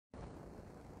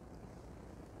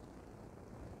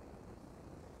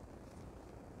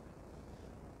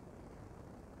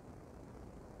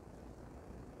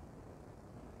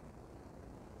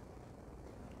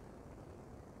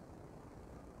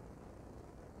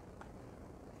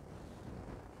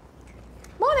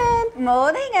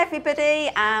morning, everybody,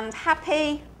 and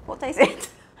happy, what day is it?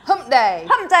 Hump day.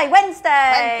 Hump day,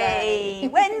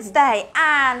 Wednesday.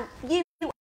 And you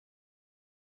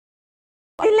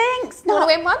Lynx. Do you want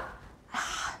to win one?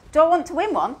 Do I want to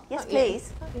win one? Yes,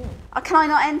 please. Can I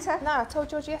not enter? No, I told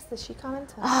Georgie yesterday she can't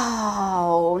enter.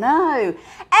 Oh, no.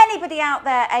 Anybody out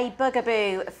there a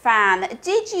Bugaboo fan,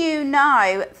 did you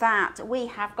know that we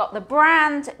have got the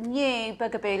brand new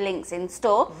Bugaboo Lynx in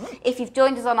store? If you've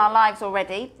joined us on our lives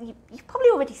already, you've probably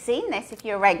already seen this if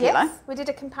you're a regular. Yes, we did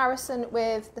a comparison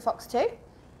with the Fox 2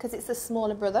 because it's the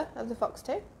smaller brother of the Fox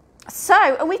 2. So,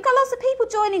 and we've got lots of people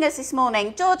joining us this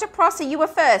morning. Georgia Prosser, you were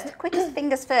first. Quickest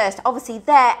fingers first, obviously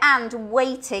there and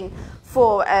waiting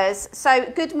for us.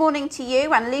 So, good morning to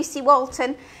you and Lucy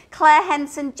Walton, Claire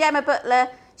Henson, Gemma Butler,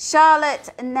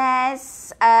 Charlotte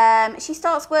Nez. She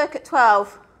starts work at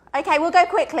 12. Okay, we'll go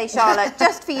quickly, Charlotte.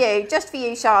 Just for you,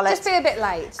 Charlotte. Just be a bit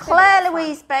late. Claire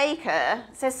Louise Baker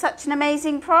says such an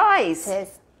amazing prize. It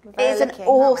is. It's an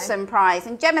awesome prize.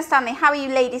 And Gemma Stanley, how are you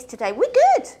ladies today? We're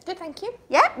good. Good, thank you.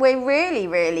 Yeah, we're really,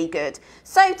 really good.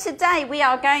 So today we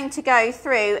are going to go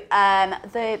through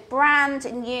the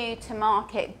brand new to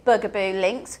market Bugaboo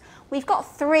Lynx. We've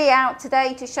got 3 out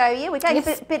today to show you. We're going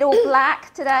a bit all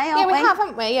black today, aren't we? Yeah, we have,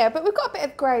 haven't we? Yeah, but we've got a bit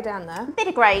of grey down there. A bit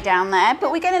of grey down there,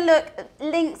 but we're going to look.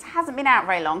 Lynx hasn't been out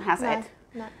very long, has it?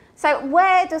 No. So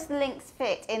where does the Lynx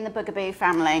fit in the Bugaboo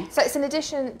family? So it's in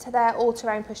addition to their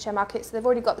all-terrain pushchair market. So they've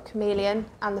already got the Chameleon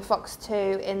and the Fox 2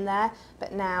 in there,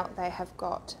 but now they have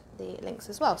got the Lynx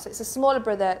as well. So it's a smaller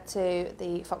brother to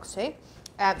the Fox 2.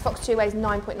 Fox 2 weighs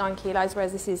 9.9 kilos,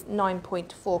 whereas this is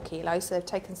 9.4 kilos, so they've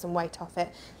taken some weight off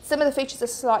it. Some of the features are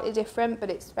slightly different, but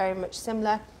it's very much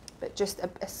similar, but just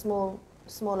a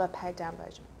smaller pared-down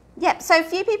version. Yep, so a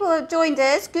few people have joined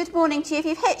us. Good morning to you. If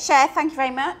you've hit share, thank you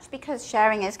very much, because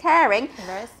sharing is caring.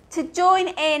 There is. To join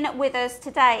in with us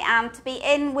today and to be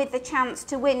in with the chance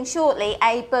to win shortly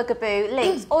a Bugaboo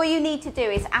Lynx, all you need to do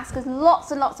is ask us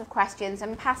lots and lots of questions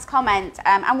and pass comment,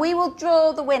 and we will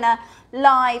draw the winner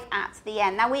live at the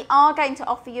end. Now, we are going to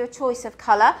offer you a choice of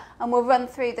colour, and we'll run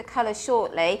through the colours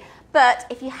shortly, but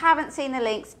if you haven't seen the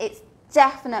Lynx, it's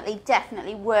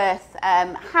definitely worth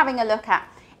having a look at.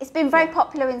 It's been very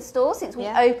popular in stores since we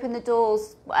opened the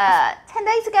doors 10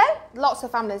 days ago. Lots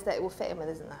of families that it will fit in with,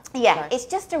 isn't there? Yeah, so it's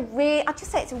just I'd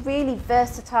just say it's a really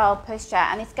versatile pushchair,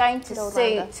 and it's going to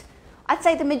suit, I'd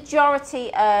say, the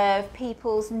majority of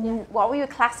people's, what we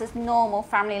would class as normal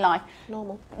family life.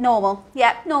 Normal,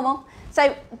 yeah, normal.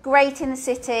 So great in the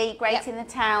city, great in the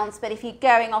towns, but if you're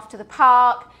going off to the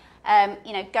park,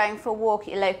 you know, going for a walk at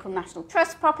your local National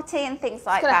Trust property and things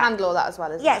like that. It's going to handle all that as well,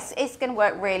 isn't it? Yes, it's going to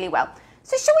work really well.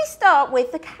 So shall we start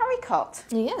with the carrycot?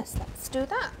 Yes, let's do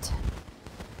that.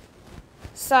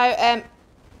 So,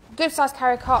 good size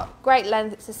carrycot, great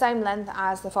length. It's the same length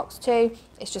as the Fox 2.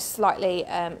 It's just slightly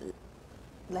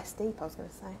less deep, I was going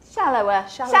to say.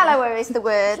 Shallower is the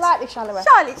word. Slightly shallower.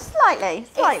 Slightly.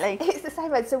 It's the same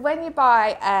word. So when you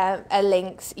buy a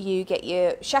Lynx, you get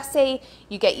your chassis,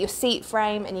 you get your seat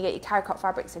frame, and you get your carrycot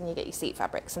fabrics, and you get your seat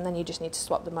fabrics, and then you just need to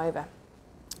swap them over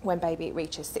when baby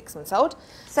reaches 6 months old.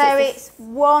 So it's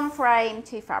one frame,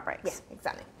 2 fabrics. Yeah,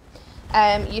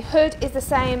 exactly. Your hood is the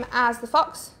same as the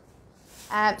Fox.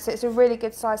 So it's a really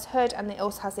good sized hood, and it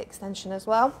also has the extension as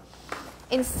well.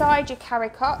 Inside your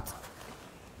carrycot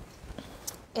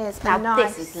is a nice... Now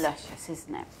this is luscious,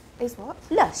 isn't it? Is what?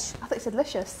 Lush. I thought you said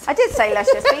luscious. I did say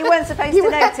luscious, but you weren't supposed to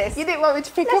notice. You didn't want me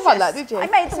to pick up on that, did you? I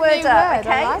made the word up,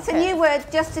 okay? It's a new word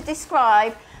just to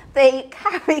describe the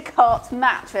carrycot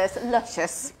mattress,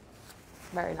 luscious.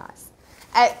 Very nice.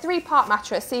 3-part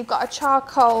mattress. So you've got a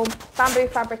charcoal bamboo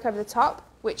fabric over the top,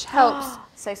 which helps.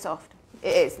 So soft.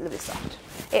 It is really soft.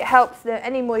 It helps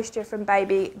any moisture from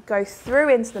baby go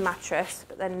through into the mattress,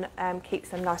 but then keeps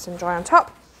them nice and dry on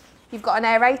top. You've got an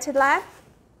aerated layer,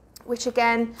 which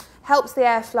again helps the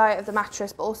airflow of the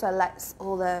mattress, but also lets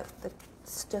all the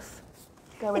stuff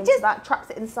go into that, traps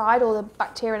it inside, all the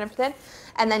bacteria and everything.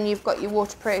 And then you've got your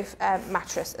waterproof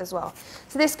mattress as well.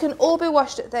 So this can all be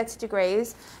washed at 30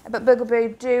 degrees, but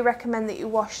Bugaboo do recommend that you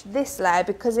wash this layer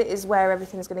because it is where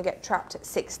everything's going to get trapped at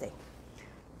 60.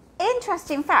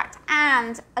 Interesting fact,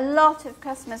 and a lot of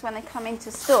customers when they come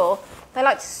into store, they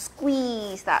like to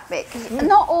squeeze that bit because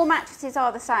not all mattresses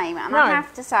are the same, and I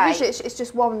have to say, usually it's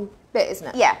just one bit, isn't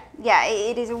it? Yeah,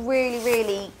 it is a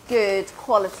really good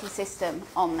quality system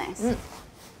on this.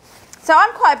 So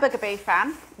I'm quite a Bugaboo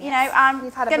fan. You know, I'm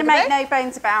going to make no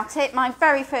bones about it. My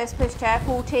very first pushchair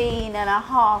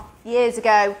 14.5 years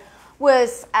ago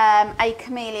was a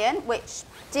Chameleon, which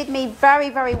did me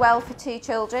very well for 2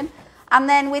 children. And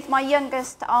then with my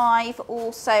youngest, I've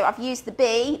used the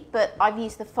bee, but I've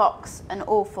used the fox an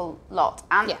awful lot.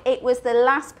 And it was the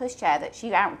last pushchair that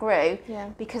she outgrew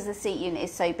because the seat unit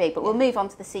is so big. But we'll move on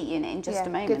to the seat unit in just a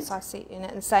moment. Good size seat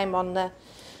unit, and same on the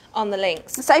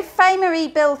Lynx. So Faye Marie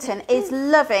Bilton is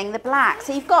loving the black.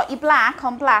 So you've got your black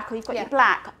on black, or you've got your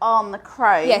black on the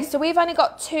chrome. Yeah, so we've only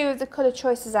got 2 of the colour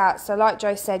choices out. So like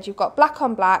Jo said, you've got black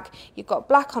on black, you've got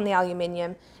black on the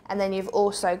aluminium, and then you've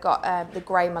also got the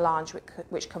grey melange,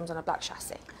 which comes on a black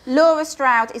chassis. Laura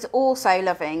Stroud is also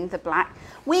loving the black.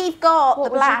 We've got the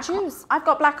black. What would you choose? I've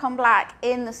got black on black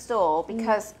in the store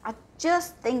because I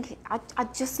just think, I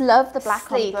just love the black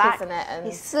sleek, on black. Isn't it? And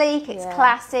it's sleek, it's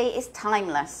classy, it's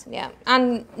timeless. Yeah,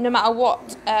 and no matter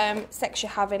what sex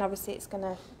you're having, obviously it's going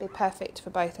to be perfect for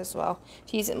both as well,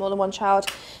 if you use it more than one child.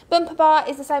 Bumper bar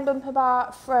is the same bumper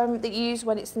bar that you use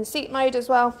when it's in seat mode as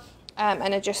well,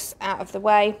 and adjusts out of the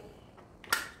way.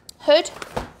 Hood.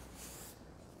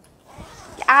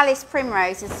 Alice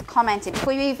Primrose has commented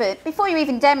before you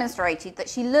even demonstrated that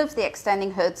she loves the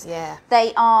extending hoods. Yeah.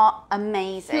 They are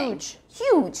amazing.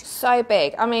 Huge. So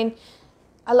big. I mean,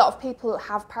 a lot of people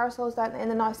have parasols, don't they, in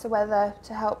the nicer weather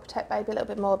to help protect baby a little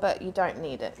bit more, but you don't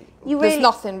need it. There's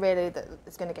nothing really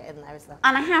that's going to get in there, is there?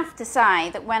 And I have to say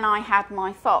that when I had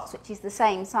my Fox, which is the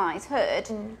same size hood,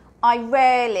 I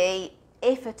rarely,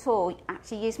 if at all,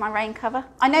 actually used my rain cover.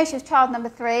 I know she was child number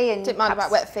 3 and didn't mind about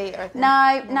wet feet or anything.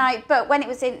 No, but when it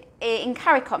was in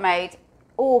carrycot mode,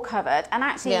 all covered, and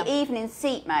actually even in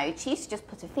seat mode, she used to just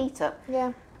put her feet up.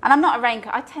 Yeah. And I'm not a rain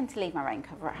cover. I tend to leave my rain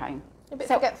cover at home. A bit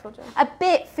forgetful, Jen. A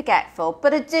bit forgetful,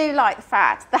 but I do like the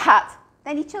fact that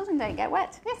then your children don't get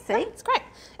wet. Yes, see? It's great.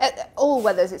 All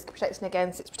weathers it's protecting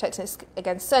against. It's protecting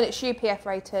against sun. It's UPF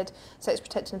rated, so it's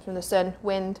protecting from the sun,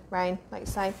 wind, rain, like you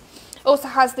say. Also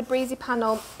has the breezy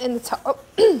panel in the top.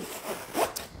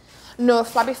 No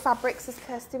flabby fabrics, as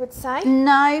Kirsty would say.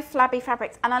 No flabby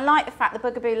fabrics. And I like the fact the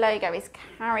Bugaboo logo is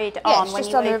carried on it's when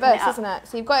just you on the open reverse, it up. isn't it?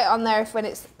 So you've got it on there when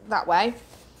it's that way.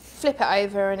 Flip it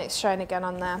over and it's shown again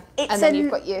on there. And then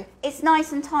you've got you. It's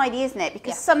nice and tidy, isn't it?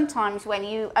 Because sometimes when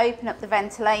you open up the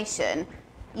ventilation,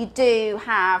 you do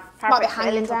have fabric might be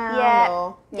hanging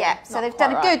down. So they've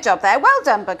done a good job there. Well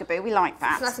done, Bugaboo. We like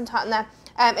that. It's nice and tight in there.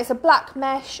 It's a black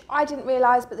mesh. I didn't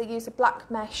realise, but they use a black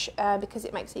mesh because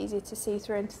it makes it easier to see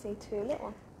through and to see to a little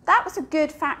one. That was a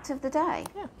good fact of the day.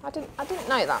 Yeah, I didn't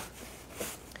know that.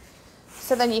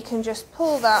 So then you can just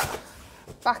pull that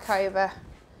back over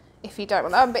if you don't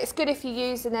want that. But it's good if you're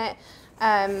using it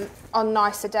on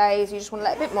nicer days. You just want to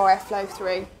let a bit more airflow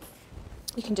through.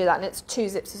 You can do that, and it's 2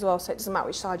 zips as well, so it doesn't matter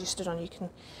which side you stood on. You can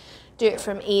do it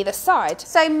from either side.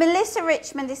 So Melissa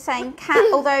Richmond is saying,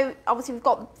 although obviously we've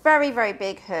got very, very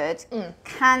big hood,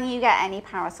 can you get any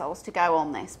parasols to go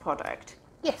on this product?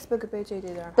 Yes, Bugaboo do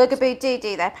their Bugaboo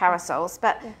do their parasols,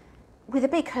 but with a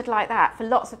big hood like that, for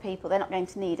lots of people, they're not going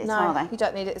to need it, are they? You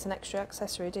don't need it as an extra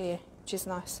accessory, do you? Which is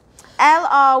nice.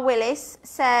 L.R. Willis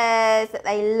says that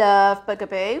they love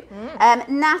Bugaboo.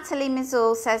 Natalie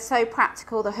Mizul says, so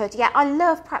practical, the hood. Yeah, I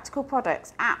love practical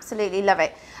products. Absolutely love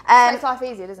it. It makes life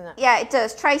easier, doesn't it? Yeah, it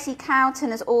does. Tracy Cowton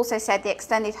has also said the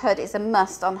extended hood is a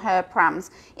must on her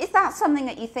prams. Is that something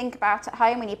that you think about at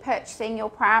home when you're purchasing your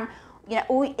pram? You know,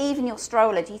 or even your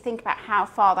stroller, do you think about how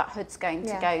far that hood's going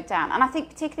to go down? And I think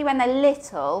particularly when they're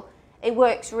little, it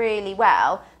works really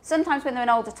well. Sometimes when they're an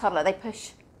older toddler, they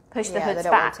push the hoods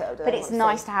back, but it's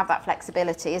nice to have that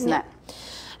flexibility, isn't it?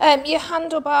 Your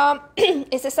handlebar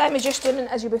is the same adjustment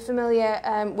as you'll be familiar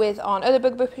with on other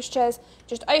Bugaboo pushchairs.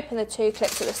 Just open the 2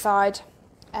 clips at the side,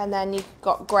 and then you've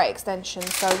got great extension.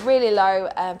 So really low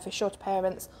for shorter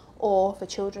parents, or for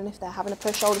children if they're having to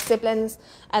push older siblings,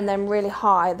 and then really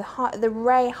high. The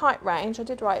height range, I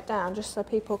did write it down just so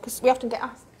people, because we often get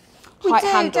asked height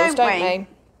handles, don't we?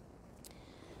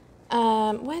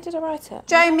 Where did I write it?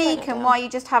 Jo Meekan, while you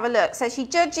just have a look, says she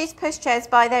judges pushchairs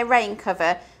by their rain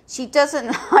cover. She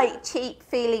doesn't like cheap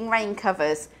feeling rain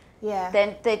covers. Yeah.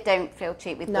 Then they don't feel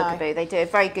cheap with Bugaboo. They do a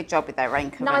very good job with their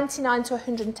rain cover. 99 to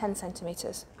 110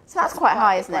 centimetres. So that's quite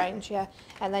high, isn't it? Range, yeah.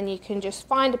 And then you can just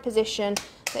find a position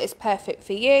that is perfect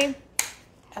for you,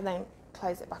 and then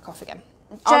close it back off again.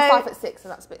 I'm 5'6", so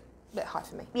that's a bit high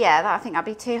for me. Yeah, I think that'd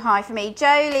be too high for me.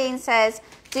 Jolene says,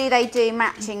 do they do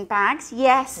matching bags?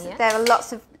 Yes, there are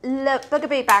lots of...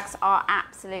 Bugaboo bags are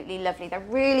absolutely lovely. They're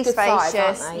really good spacious.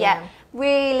 size, aren't they? Yeah,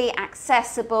 really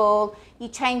accessible. Your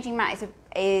changing mat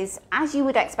is, as you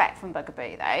would expect from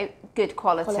Bugaboo, though, good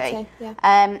quality. Yeah.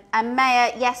 And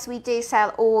Maya, yes, we do sell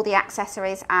all the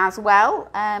accessories as well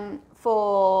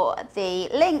for the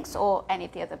Lynx or any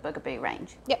of the other Bugaboo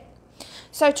range. Yep.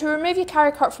 So to remove your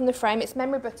carrycot from the frame, it's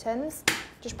memory buttons.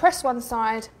 Just press one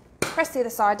side, press the other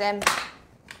side in,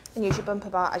 and use your bumper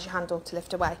bar as your handle to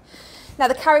lift away. Now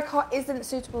the carrycot isn't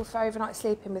suitable for overnight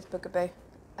sleeping with Bugaboo,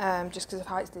 just because of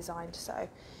how it's designed, so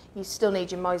you still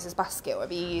need your Miser's basket,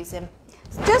 whatever you're using.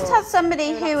 Just had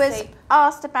somebody who has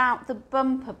asked about the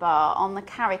bumper bar on the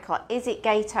carrycot. Is it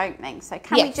gate opening? So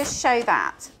can we just show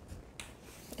that?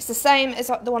 It's the same as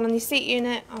the one on your seat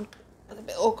unit. I'm a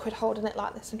bit awkward holding it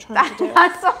like this and trying to do it.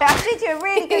 Sorry, I did you a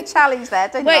really good challenge there,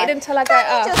 don't you? Wait until I go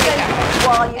up. Just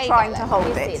while you're trying to hold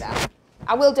it. See that.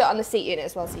 I will do it on the seat unit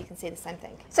as well, so you can see the same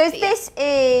thing. So this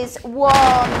is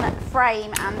one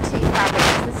frame and 2 fabrics.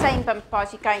 It's the same bumper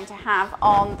bars you're going to have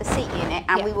on the seat unit,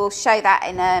 and we will show that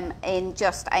in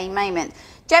just a moment.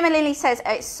 Gemma Lily says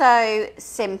it's so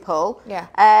simple.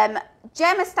 Yeah.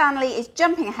 Gemma Stanley is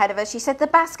jumping ahead of us. She said the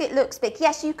basket looks big.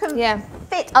 Yes, you can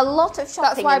fit a lot of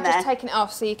shopping in there. That's why I've just taken it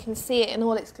off so you can see it in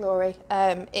all its glory.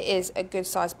 It is a good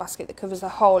sized basket that covers the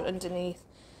whole underneath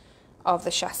of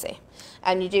the chassis,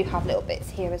 and you do have little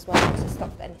bits here as well to stop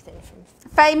anything from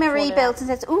Faye Marie Bilton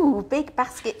says, ooh, big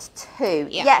basket too.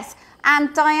 Yes,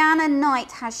 and Diana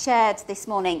Knight has shared this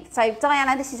morning. So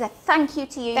Diana, this is a thank you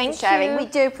to you for sharing. We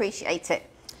do appreciate it.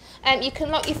 You can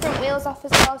lock your front wheels off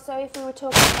as well, so if we were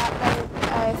talking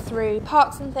about going through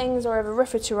parks and things or over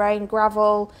rougher terrain,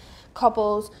 gravel,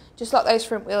 cobbles, just lock those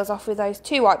front wheels off with those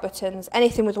 2 white buttons.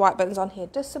 Anything with white buttons on here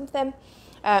does something.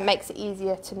 Makes it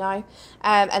easier to know,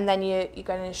 and then you're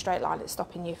going in a straight line. It's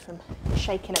stopping you from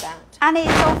shaking about. And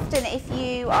it's often if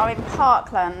you are in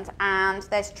parkland and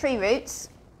there's tree roots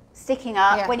sticking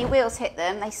up, when your wheels hit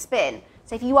them, they spin.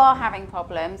 So if you are having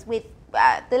problems with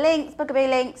the Lynx, Bugaboo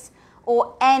Lynx,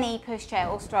 or any pushchair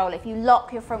or stroller, if you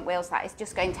lock your front wheels, that is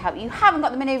just going to help. You haven't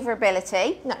got the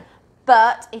manoeuvrability,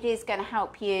 but it is going to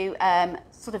help you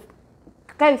sort of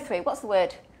go through. What's the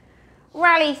word?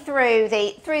 Rally through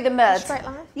the mud. Straight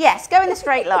line? Yes, go in the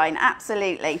straight line,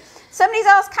 absolutely. Somebody's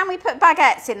asked, can we put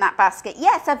baguettes in that basket?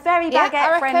 Yes, a very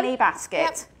baguette-friendly basket.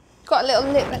 Yep. Got a little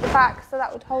lip at the back, so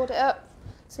that would hold it up,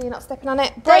 so you're not stepping on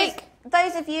it. Brake.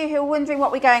 Those of you who are wondering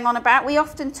what we're going on about, we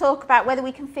often talk about whether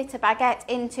we can fit a baguette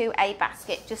into a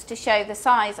basket, just to show the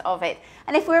size of it.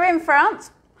 And if we're in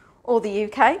France, or the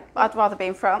UK, I'd rather be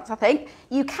in France, I think,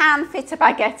 you can fit a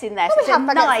baguette in there. Well, we have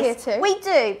baguettes here too. We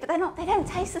do, but they don't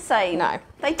taste the same. No.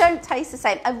 They don't taste the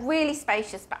same. A really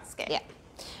spacious basket. Yeah.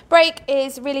 Brake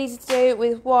is really easy to do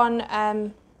with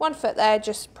one foot there,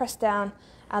 just press down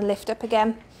and lift up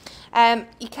again.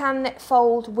 You can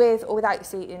fold with or without your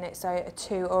seat unit, so a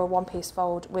 2 or a 1-piece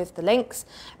fold with the Lynx.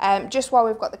 Just while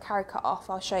we've got the carrycot off,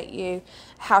 I'll show you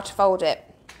how to fold it.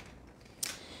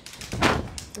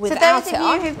 So those of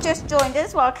you who've just joined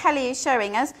us while Kelly is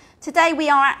showing us, today we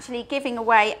are actually giving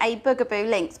away a Bugaboo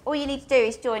Lynx. All you need to do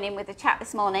is join in with the chat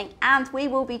this morning, and we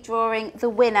will be drawing the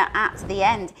winner at the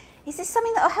end. Is this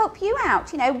something that will help you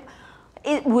out? You know,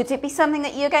 would it be something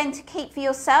that you're going to keep for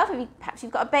yourself? Perhaps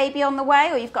you've got a baby on the way,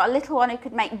 or you've got a little one who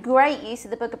could make great use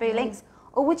of the Bugaboo Lynx.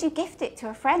 Or would you gift it to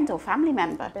a friend or family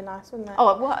member? That'd be nice, wouldn't it?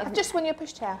 Oh, what? I've just won your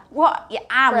pushchair. What? Yeah,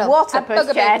 and what a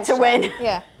pushchair to win.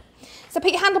 Yeah. So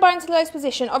put your handlebar into the lowest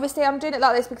position. Obviously, I'm doing it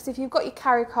like this because if you've got your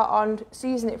carrycot on, so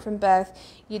using it from birth,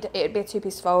 it would be a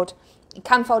 2-piece fold. You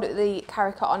can fold it with the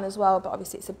carrycot on as well, but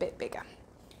obviously it's a bit bigger.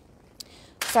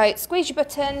 So squeeze your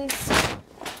buttons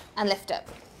and lift up,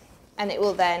 and it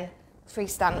will then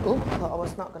freestand. Oh, I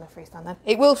was not going to freestand then.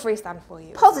 It will freestand for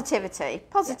you. Positivity,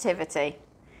 positivity.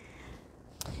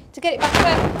 Yeah. To get it back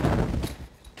up,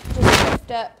 just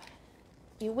lift up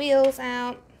your wheels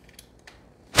out,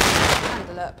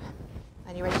 handle up,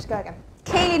 and you're ready to go again.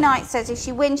 Keely Knight says if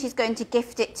she wins, she's going to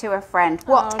gift it to a friend.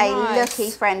 What a lucky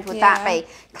friend would that be?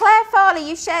 Claire Farley,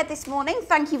 you shared this morning.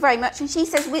 Thank you very much. And she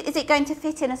says, is it going to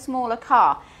fit in a smaller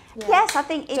car? Yeah. Yes, I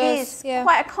think it is. Yeah.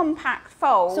 Quite a compact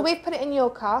fold. So we've put it in your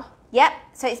car. Yep.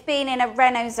 So it's been in a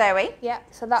Renault Zoe.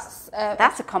 Yep. So that's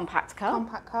a compact car.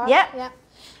 Compact car. Yep.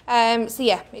 Yeah. So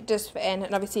yeah, it does fit in,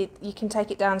 and obviously you can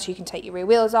take it down, so you can take your rear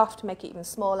wheels off to make it even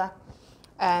smaller.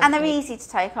 And they're easy to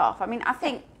take off. I mean, I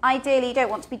think ideally you don't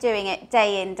want to be doing it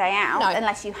day in, day out,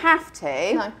 unless you have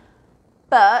to. No.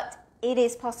 But it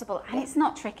is possible, and it's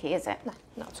not tricky, is it? No,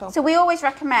 not at all. So we always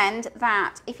recommend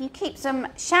that if you keep some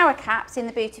shower caps in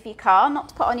the boot of your car, not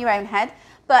to put on your own head,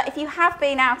 but if you have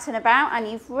been out and about and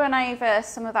you've run over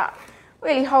some of that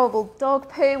really horrible dog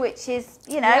poo, which is,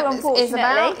 you know,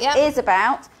 unfortunately, is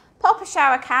about, pop a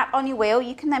shower cap on your wheel.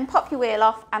 You can then pop your wheel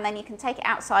off, and then you can take it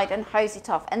outside and hose it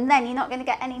off, and then you're not going to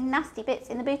get any nasty bits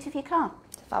in the boot of your car.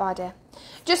 It's a fab idea.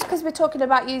 Just because we're talking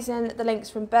about using the Lynx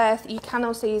from birth, you can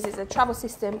also use it as a travel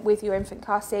system with your infant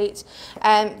car seat.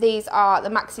 These are the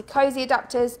Maxi Cozy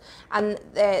adapters, and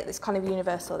it's kind of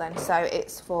universal then. So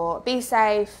it's for Be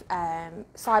Safe,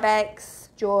 Cybex,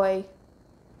 Joy,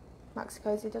 Maxi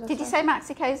Cozy, did I Did you say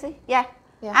Maxi Cozy? Yeah.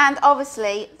 Yeah. And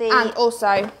obviously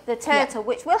also the turtle,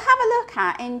 which we'll have a look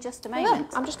at in just a moment.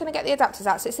 I'm just going to get the adapters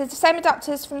out. So it's the same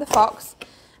adapters from the Fox,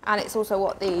 and it's also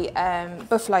what the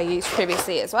Buffalo used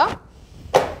previously as well.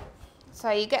 So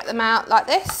you get them out like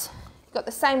this. You've got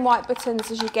the same white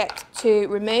buttons as you get to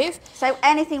remove. So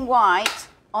anything white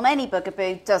on any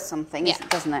Bugaboo does something,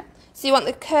 doesn't it? So you want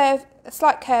the curve, a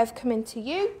slight curve coming to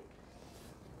you.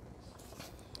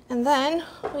 And then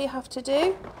all you have to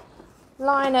do,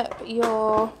 line up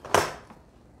your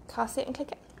car seat and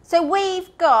click it. So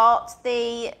we've got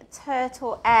the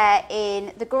Turtle Air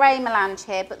in the grey melange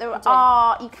here, but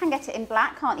you can get it in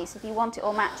black, can't you? So if you want it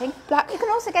all matching. Black. You can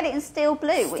also get it in steel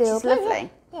blue, which is lovely.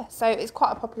 Yeah, so it's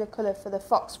quite a popular colour for the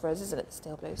Fox for us, isn't it, the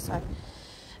steel blue? So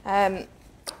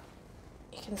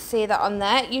you can see that on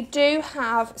there. You do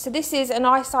have, so this is an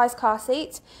I-size car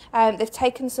seat. They've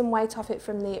taken some weight off it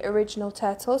from the original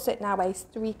Turtle, so it now weighs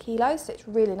 3 kilos, so it's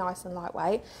really nice and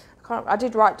lightweight. I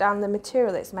did write down the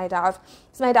material it's made out of.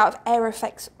 It's made out of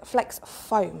Aeroflex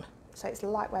foam, so it's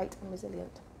lightweight and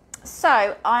resilient.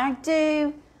 So I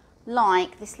do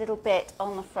like this little bit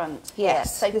on the front here.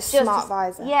 Yes, so the smart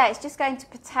visor. Yeah, it's just going to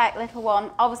protect little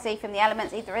one, obviously from the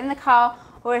elements, either in the car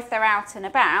or if they're out and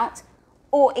about,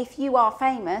 or if you are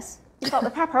famous, you've got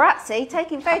the paparazzi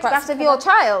taking photographs of your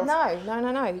child. No,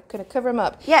 you're going to cover them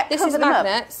up. Yeah, this is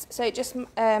magnets, so it just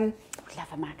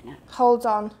clever magnet. Holds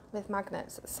on with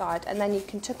magnets at the side, and then you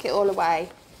can tuck it all away.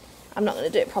 I'm not going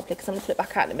to do it properly because I'm going to flip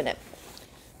back out in a minute.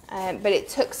 But it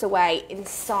tucks away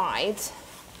inside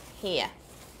here.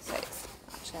 So it's,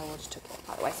 actually I will just tuck it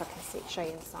out the way so I can show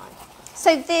you inside.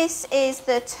 So this is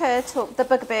the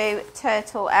Bugaboo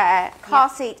Turtle Air car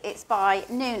seat. It's by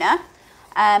Nuna.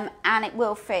 And it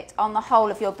will fit on the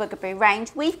whole of your Bugaboo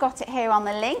range. We've got it here on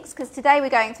the Lynx because today we're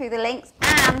going through the Lynx,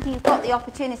 and you've got the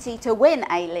opportunity to win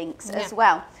a Lynx as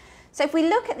well. So if we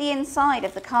look at the inside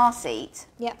of the car seat,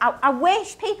 I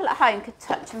wish people at home could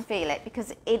touch and feel it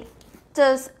because it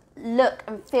does look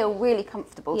and feel really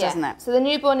comfortable, doesn't it? So the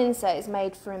newborn insert is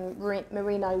made from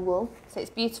merino wool, so it's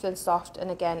beautiful and soft, and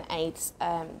again aids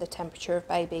the temperature of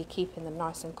baby, keeping them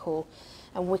nice and cool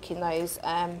and wicking those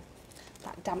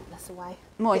that dampness away.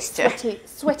 Moisture.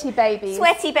 Sweaty babies.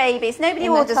 Sweaty babies. Nobody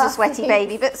orders a sweaty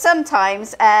baby, but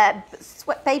sometimes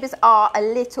babies are a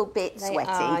little bit sweaty.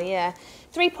 Are, yeah.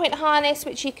 3-point harness,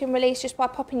 which you can release just by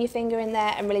popping your finger in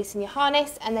there and releasing your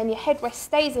harness, and then your headrest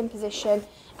stays in position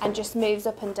and just moves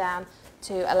up and down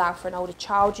to allow for an older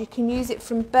child. You can use it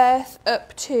from birth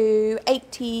up to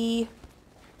 80,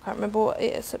 I can't remember what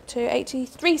it is, up to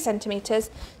 83 centimetres,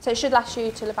 so it should last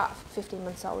you till about 15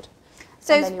 months old.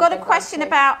 So we've got a question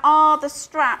about, are the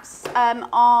straps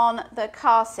on the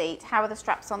car seat, how are the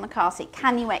straps on the car seat?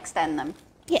 Can you extend them?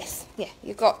 Yes, yeah,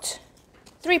 you've got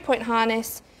 3-point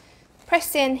harness,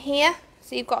 press in here,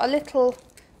 so you've got a little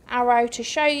arrow to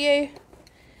show you,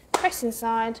 press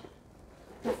inside,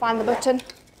 and find the button,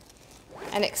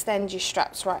 and extend your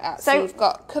straps right out. So you've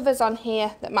got covers on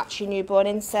here that match your newborn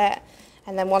insert,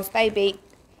 and then once baby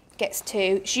gets to,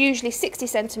 it's usually 60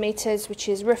 centimetres, which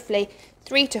is roughly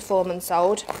 3 to 4 months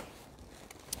old,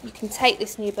 you can take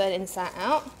this newborn insert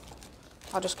out.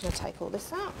 I'm just going to take all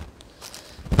this out.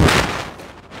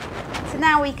 So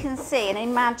now we can see and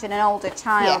imagine an older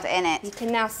child in it. You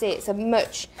can now see it's a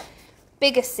much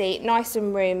bigger seat, nice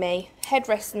and roomy,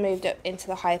 headrest moved up into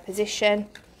the higher position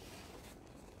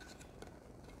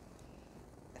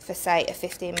for, say, a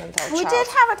 15-month-old child. We did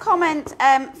have a comment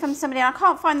from somebody, and I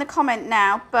can't find the comment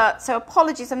now, but so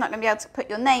apologies, I'm not going to be able to put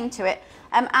your name to it,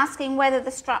 asking whether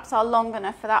the straps are long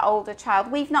enough for that older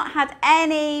child. We've not had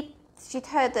any, she'd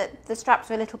heard that the straps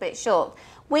were a little bit short.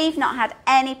 We've not had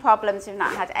any problems, we've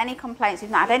not had any complaints,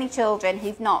 we've not had any children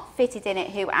who've not fitted in it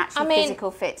who actually physical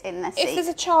fit in the seat. If there's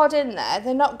a child in there,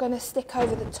 they're not going to stick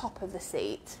over the top of the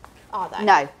seat, are they?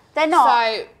 No, they're not.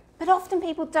 So, but often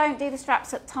people don't do the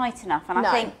straps up tight enough, and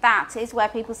I think that is where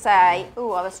people say,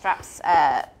 oh, are the straps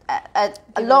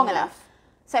long enough?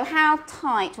 So how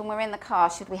tight, when we're in the car,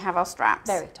 should we have our straps?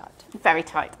 Very tight. Very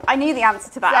tight. I knew the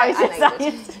answer to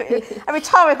that. A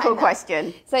rhetorical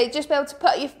question. So just be able to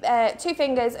put your 2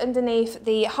 fingers underneath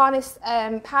the harness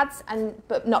pads,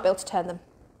 but not be able to turn them.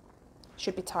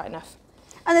 Should be tight enough.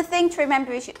 And the thing to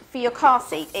remember is for your car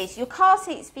seat is your car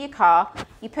seat's for your car,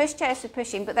 your pushchair's for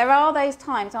pushing, but there are those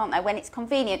times, aren't there, when it's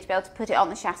convenient to be able to put it on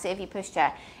the chassis of your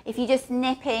pushchair. If you're just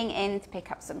nipping in to pick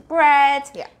up some bread,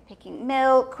 picking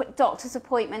milk, quick doctor's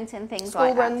appointment and things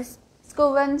like that.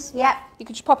 School runs, You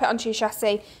could just pop it onto your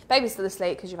chassis. Baby's still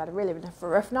asleep because you've had a really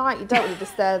rough night. You don't want to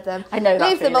disturb them. I know that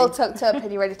Leave feeling. them all tucked up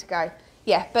and you're ready to go.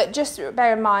 Yeah, but just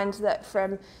bear in mind that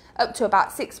from up to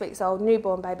about 6 weeks old,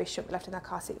 newborn babies shouldn't be left in their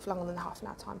car seat for longer than the half an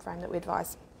hour time frame that we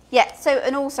advise. Yeah, so,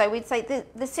 and also we'd say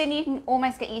the sooner you can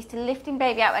almost get used to lifting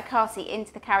baby out of their car seat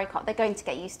into the carrycot, they're going to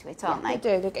get used to it, aren't they?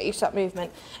 They do, they get used to that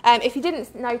movement. If you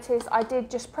didn't notice, I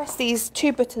did just press these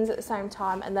 2 buttons at the same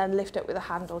time and then lift it with a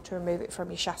handle to remove it from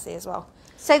your chassis as well.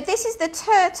 So this is the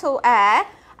Turtle Air.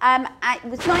 It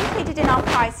was not included in our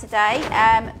price today,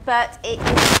 but it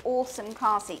is an awesome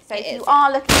car seat. So if you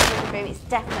are looking at a Bugaboo, it's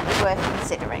definitely worth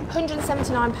considering.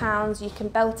 £179, you can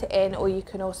belt it in, or you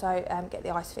can also get the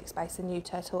ISOFIX base, the new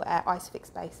Turtle Air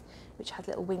ISOFIX base, which has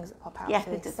little wings that pop out for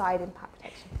the side impact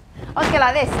protection. I was going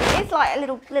like this. It's like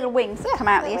a little wings that come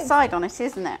out the side on it,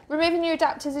 isn't it? Removing your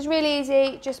adapters is really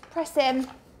easy. Just press in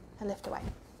and lift away.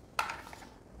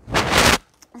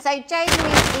 So Jane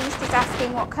Louise East is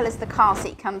asking what colours the car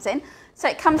seat comes in. So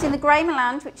it comes in the grey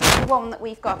melange, which is the one that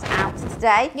we've got out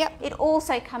today. Yep. It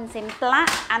also comes in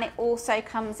black, and it also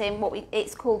comes in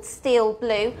it's called steel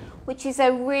blue, which is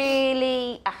a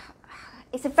really,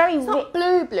 it's a very... It's not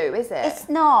blue, is it? It's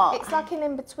not. It's like an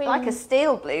in-between. Like a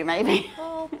steel blue, maybe.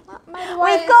 Oh, maybe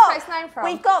where it's known from.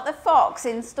 We've got the Fox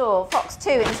in store, Fox 2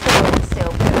 in store in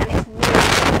steel blue, and it's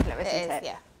really popular, isn't it?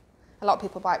 Yeah. A lot of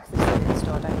people buy it because they see it in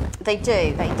store, don't they? They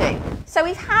do. So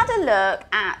we've had a look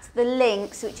at the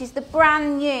Lynx, which is the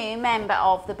brand new member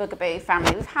of the Bugaboo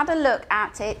family. We've had a look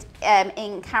at it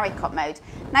in carrycot mode.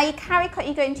 Now your carrycot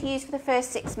you're going to use for the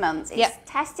first 6 months. It's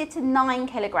tested to 9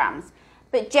 kilograms,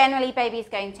 but generally baby is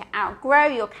going to outgrow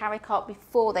your carrycot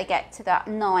before they get to that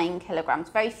 9 kilograms.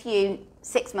 Very few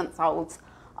 6-month-olds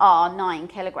are 9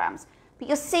 kilograms. But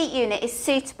your seat unit is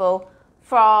suitable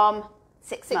from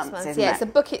 6 months, isn't it? It's a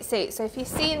bucket seat. So if you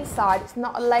see inside, it's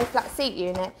not a lay flat seat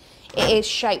unit. It is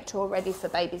shaped already for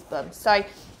baby's bum. So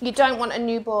you don't want a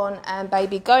newborn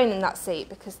baby going in that seat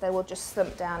because they will just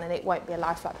slump down and it won't be a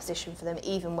lie flat position for them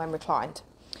even when reclined.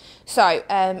 So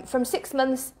from 6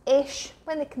 months-ish,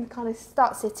 when they can kind of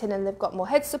start sitting and they've got more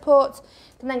head support,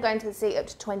 can then go into the seat up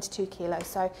to 22 kilos.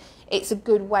 So it's a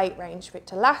good weight range for it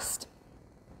to last.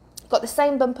 Got the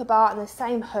same bumper bar and the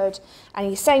same hood and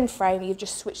your same frame, you've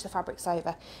just switched the fabrics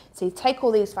over. So you take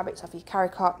all these fabrics off your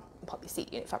carrycot and pop your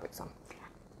seat unit fabrics on.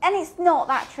 And it's not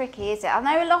that tricky, is it? I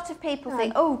know a lot of people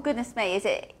think, oh goodness me, is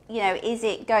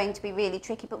it going to be really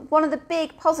tricky? But one of the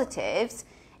big positives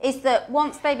is that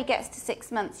once baby gets to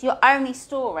 6 months, you're only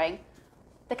storing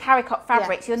the carrycot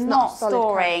fabrics. You're not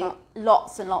storing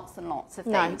lots and lots and lots of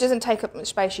things. No, it doesn't take up much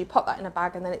space. You pop that in a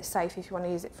bag and then it's safe if you want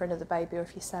to use it for another baby or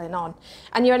if you're selling on.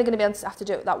 And you're only going to be able to have to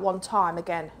do it that one time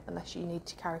again, unless you need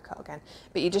to carrycot again.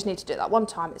 But you just need to do it that one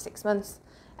time at 6 months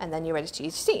and then you're ready to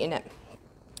use your seat unit.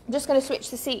 I'm just going to switch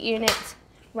the seat unit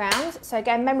round. So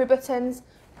again, memory buttons,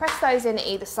 press those in at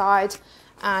either side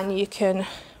and you can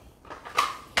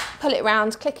pull it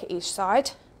round, click at each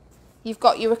side. You've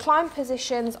got your recline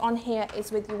positions on here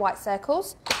is with your white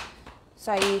circles.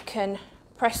 So you can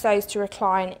press those to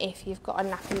recline if you've got a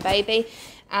napping baby.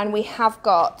 And we have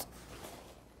got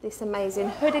this amazing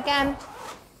hood again,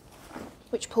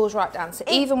 which pulls right down. So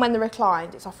even when they're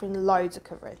reclined, it's offering loads of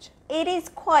coverage. It is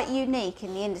quite unique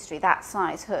in the industry, that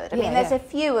size hood. I mean, there's a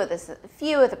few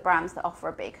other brands that offer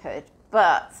a big hood,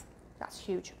 but that's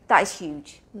huge. That is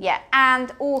huge. Yeah,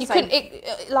 and also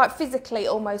like physically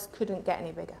almost couldn't get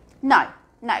any bigger. No,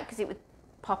 because it would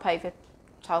pop over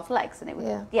child's legs and it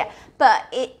would, But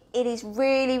it is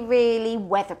really, really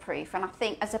weatherproof. And I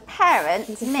think as a parent,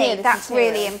 to me, that's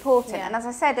really important. Yeah. And as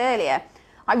I said earlier,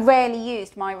 I rarely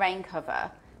used my rain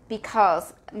cover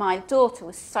because my daughter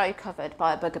was so covered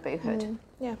by a Bugaboo hood.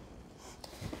 Yeah,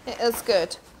 it is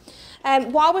good.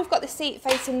 While we've got the seat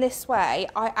facing this way,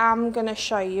 I am going to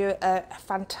show you a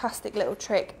fantastic little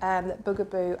trick that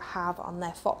Bugaboo have on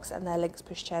their Fox and their Lynx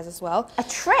pushchairs as well. A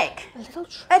trick? A little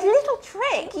trick. A little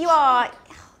trick? You are...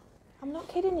 I'm not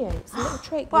kidding you. It's a little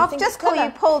trick. Well, I've just called you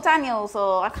Paul Daniels,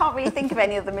 or I can't really think of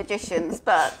any of the magicians,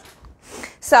 but...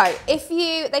 So,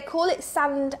 they call it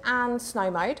sand and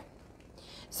snow mode.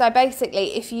 So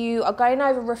basically, if you are going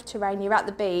over rough terrain, you're at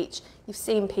the beach, you've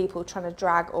seen people trying to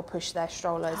drag or push their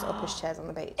strollers or pushchairs on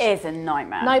the beach. It's a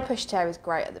nightmare. No pushchair is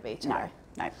great at the beach. No.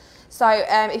 So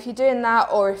if you're doing that,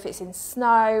 or if it's in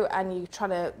snow and you're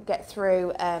trying to get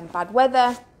through bad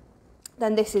weather,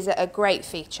 then this is a great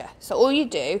feature. So all you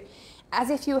do, as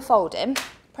if you were folding,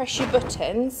 press your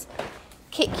buttons,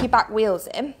 kick your back wheels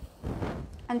in.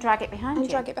 And drag it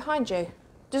behind you.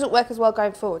 Doesn't work as well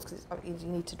going forwards because you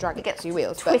need to drag it to your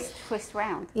wheels. Twist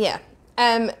round. Yeah.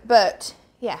 But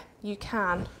yeah, you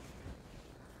can.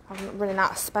 I'm running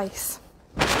out of space.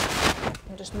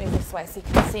 I'll just move this way so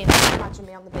you can see and imagine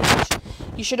me on the beach.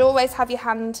 You should always have your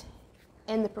hand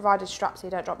in the provided strap so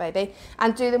you don't drop baby,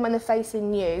 and do them when they're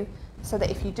facing you so that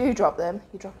if you do drop them,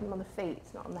 you drop them on the feet,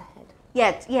 it's not on the head.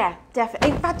 Yeah,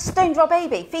 definitely. In fact, just don't drop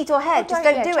baby, feet or head, just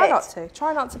don't do it.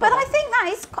 Try not to. But I think that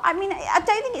is, I mean, I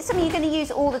don't think it's something you're going to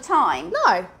use all the time.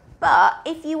 No. But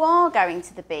if you are going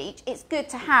to the beach, it's good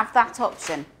to have that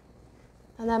option.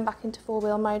 And then back into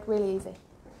 4-wheel mode, really easy.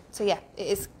 So yeah,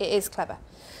 it is clever.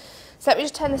 So let me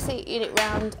just turn the seat unit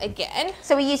round again.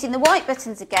 So we're using the white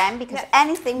buttons again because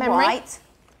anything white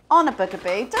on a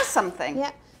Bugaboo does something.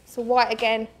 Yeah, so white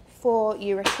again for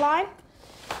you recline.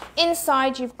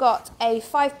 Inside you've got a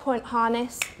 5-point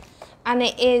harness and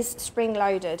it is spring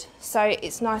loaded. So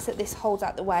it's nice that this holds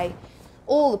out the way,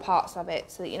 all the parts of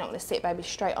it, so that you're not going to sit baby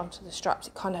straight onto the straps.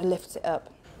 It kind of lifts it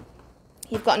up.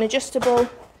 You've got an adjustable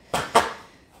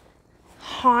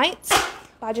height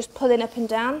by just pulling up and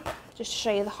down, just to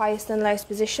show you the highest and lowest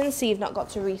position, so you've not got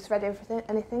to rethread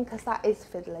anything, because that is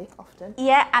fiddly often.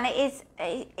 Yeah, and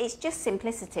it's just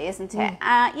simplicity, isn't it?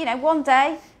 You know, one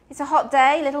day it's a hot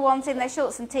day, little one's in their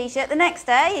shorts and t-shirt. The next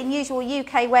day, in usual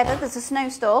UK weather, there's a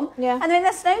snowstorm, and they're in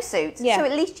their snowsuits. So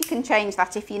at least you can change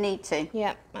that if you need to.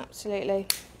 Yeah, absolutely.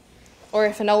 Or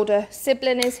if an older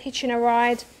sibling is hitching a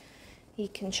ride, you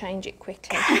can change it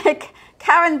quickly.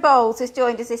 Karen Bowles has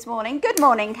joined us this morning. Good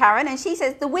morning, Karen. And she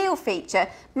says, the wheel feature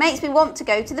makes me want to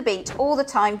go to the beach all the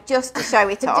time just to show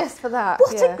it off. Just for that.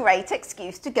 What a great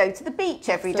excuse to go to the beach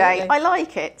every day. I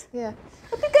like it. Yeah.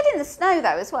 It'd be good in the snow, though,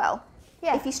 as well.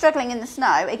 Yeah. If you're struggling in the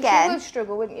snow, again. You would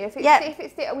struggle, wouldn't you? If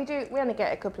it's we only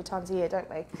get it a couple of times a year, don't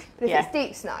we? But if it's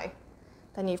deep snow,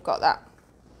 then you've got that.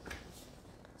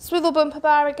 Swivel bumper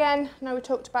bar again. I know we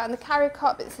talked about in the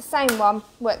carrycot, but it's the same one,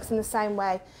 works in the same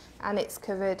way, and it's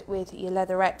covered with your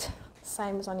leatherette,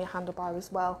 same as on your handlebar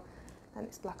as well, and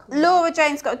it's black. Laura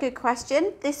James got a good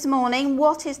question this morning.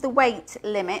 What is the weight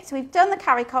limit? So we've done the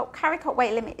carrycot. Carrycot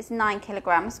weight limit is 9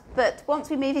 kilograms, but once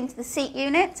we move into the seat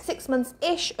unit, 6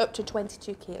 months-ish, up to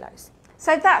 22 kilos.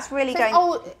 So that's really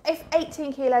if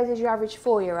 18 kilos is your average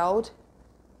 4-year-old.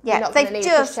 Yeah, you're not going to need a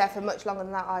pushchair for much longer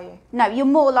than that, are you? No, you're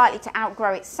more likely to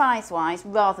outgrow it size-wise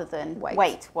rather than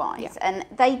weight-wise. Yeah. And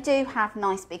they do have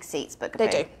nice big seats, Bugaboo.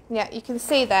 They do. Yeah, you can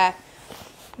see there,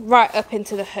 right up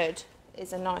into the hood,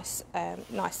 is a nice,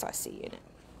 nice size seat unit.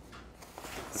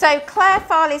 So Claire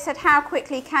Farley said, how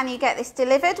quickly can you get this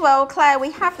delivered? Well, Claire, we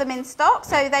have them in stock,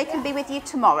 so they can be with you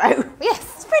tomorrow. Yes,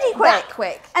 it's pretty quick. That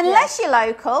quick. Unless you're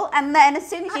local, and then as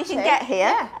soon as you can get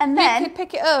here, and then you could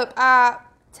pick it up at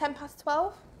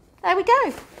 12:10. There we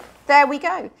go. There we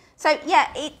go. So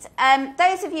yeah,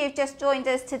 those of you who've just joined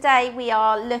us today, we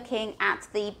are looking at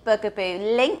the Bugaboo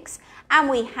Lynx, and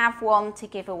we have one to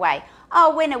give away.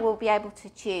 Our winner will be able to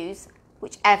choose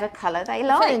whichever colour they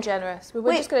like. We're feeling generous.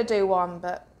 We're just going to do one,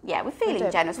 but yeah, we're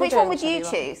feeling generous. Which one would you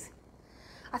choose?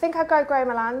 I think I'd go grey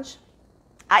melange.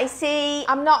 I see.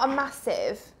 I'm not a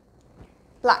massive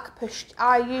black push.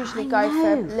 I usually go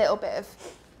for a little bit of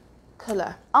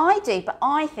colour. I do, but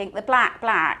I think the black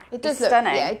is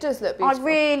stunning. Yeah, it does look beautiful. I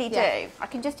really do. I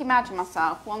can just imagine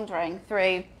myself wandering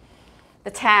through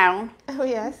the town. Oh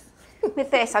yes.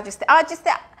 With this,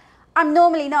 I'm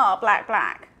normally not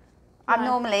black. I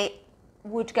normally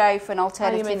would go for an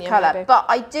alternative colour, maybe. But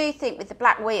I do think with the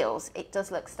black wheels, it does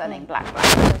look stunning. Black.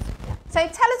 So tell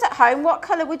us at home, what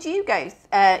colour would you go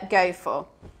for?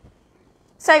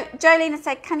 So Jolene has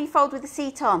said, can you fold with the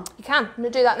seat on? You can. I'm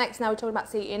going to do that next. Now we're talking about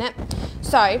seat unit.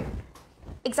 So,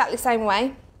 exactly the same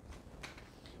way.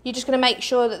 You're just going to make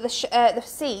sure that the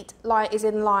seat is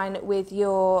in line with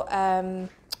your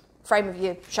frame of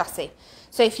your chassis.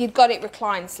 So if you've got it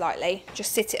reclined slightly,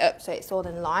 just sit it up so it's all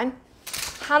in line.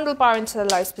 Handlebar into the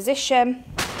lowest position.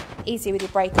 Easy with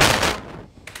your brake on.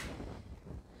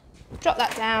 Drop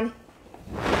that down.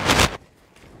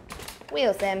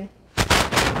 Wheels in.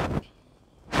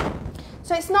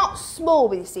 So it's not small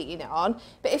with your seat unit on,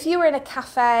 but if you were in a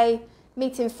cafe,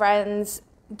 meeting friends,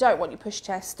 don't want your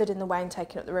pushchair stood in the way and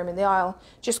taking up the room in the aisle,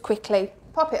 just quickly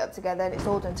pop it up together and it's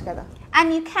all done together.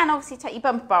 And you can obviously take your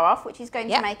bumper bar off, which is going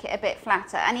to make it a bit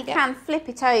flatter, and you can flip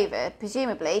it over,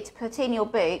 presumably, to put in your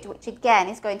boot, which again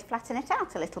is going to flatten it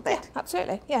out a little bit. Yeah,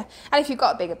 absolutely, yeah. And if you've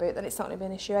got a bigger boot, then it's not going to be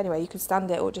an issue anyway. You can stand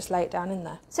it or just lay it down in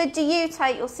there. So do you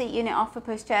take your seat unit off for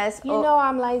pushchairs? You know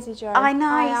I'm lazy, Jo. I know.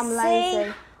 I am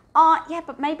lazy. Yeah,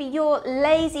 but maybe you're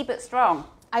lazy but strong.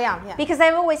 I am, yeah. Because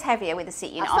they're always heavier with a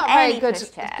seat unit on any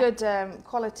pushchair. Good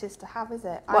qualities to have, is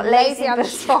it? What, lazy and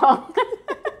strong?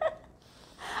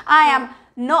 I am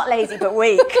not lazy but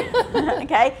weak.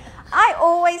 Okay, I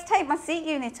always take my seat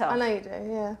unit off. I know you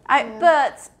do, yeah.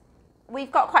 But we've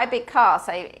got quite a big car,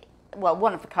 so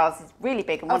one of the cars is really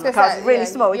big and one of the cars is really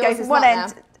small. We go from one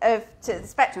end to the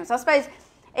spectrum. So I suppose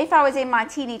if I was in my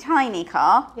teeny tiny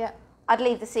car, I'd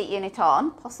leave the seat unit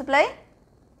on, possibly.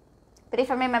 But if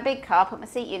I'm in my big car, put my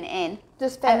seat unit in.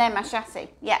 Does fit. And then my chassis.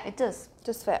 Yeah, it does.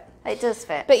 Does fit. It does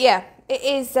fit. But yeah,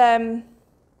 it's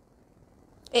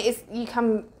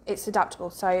adaptable.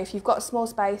 So if you've got a small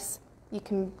space, you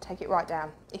can take it right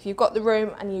down. If you've got the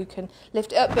room and you can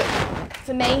lift it up, but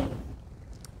for me,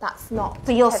 that's not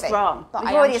But you're heavy. strong. But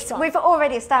We've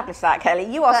already established that, Kelly.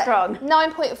 You are strong.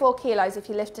 9.4 kilos if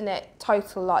you're lifting it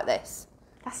total like this.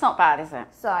 That's not bad, is it?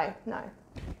 So, no,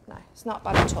 it's not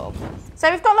bad at all.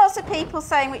 So we've got lots of people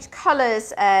saying which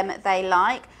colours they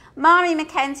like. Mari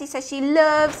Mackenzie says she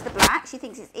loves the black. She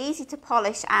thinks it's easy to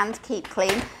polish and keep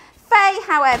clean. Faye,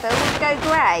 however, would go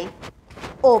grey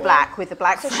or black with the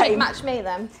black So frame. she'd match me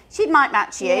then? She might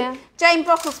match you. Yeah. Jane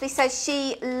Brocklesby says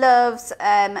she loves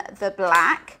the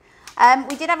black.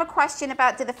 We did have a question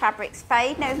about do the fabrics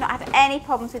fade. No, we've not had any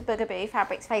problems with Bugaboo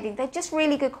fabrics fading. They're just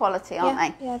really good quality, aren't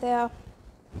they? Yeah, they are.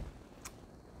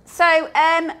 So,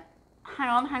 hang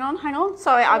on.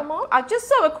 Sorry, I just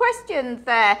saw a question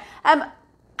there.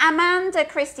 Amanda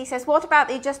Christie says, what about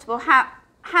the adjustable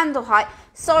handle height?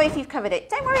 Sorry if you've covered it.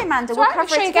 Don't worry, Amanda, we'll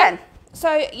cover it again.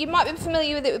 So you might be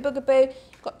familiar with it with Bugaboo.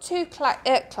 You've got two claps.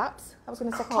 I was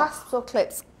going to say clasps or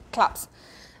clips. Claps.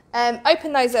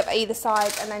 Open those up either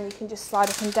side and then you can just slide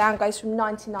up and down. Goes from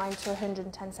 99 to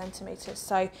 110 centimetres.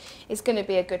 So it's going to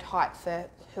be a good height for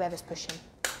whoever's pushing.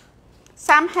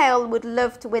 Sam Hale would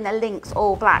love to win a Lynx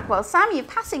all black. Well, Sam, you're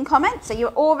passing comments, so you're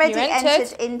already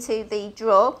entered into the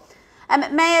draw.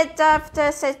 Maya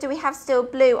Davda says, do we have steel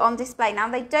blue on display? Now,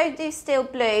 they don't do steel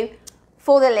blue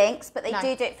for the Lynx, but they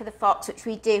do it for the Fox, which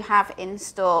we do have in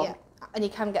store. Yeah, and you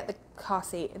can get the car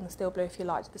seat in the steel blue if you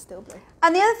like the steel blue.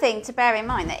 And the other thing to bear in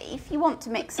mind, that if you want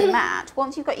to mix and match,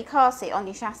 once you've got your car seat on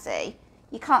your chassis,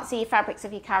 you can't see your fabrics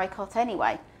of your carrycot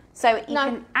anyway. So you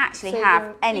can actually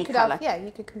have any colour. Yeah,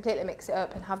 you could completely mix it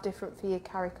up and have different for your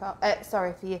carrycot.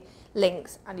 For your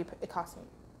Lynx, and you put the car seat.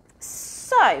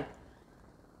 So,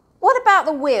 what about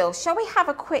the wheels? Shall we have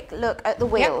a quick look at the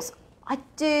wheels? Yep. I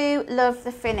do love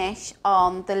the finish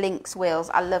on the Lynx wheels.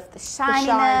 I love the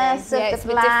shininess of the it's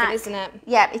black. A bit different, isn't it?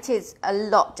 Yeah, it is a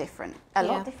lot different. A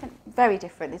lot different. Very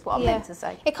different is what I meant to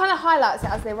say. It kind of highlights it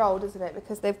as they roll, doesn't it?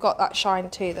 Because they've got that shine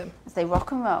to them. As they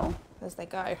rock and roll. As they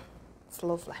go. It's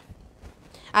lovely.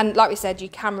 And like we said, you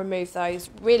can remove those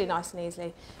really nice and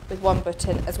easily with one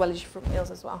button, as well as your front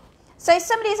wheels as well. So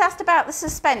somebody's asked about the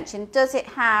suspension. Does it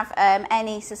have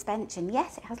any suspension?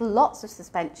 Yes, it has lots of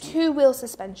suspension. 2-wheel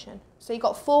suspension. So you've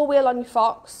got 4-wheel on your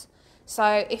Fox.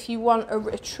 So if you want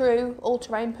a true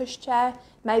all-terrain pushchair,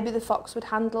 maybe the Fox would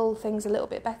handle things a little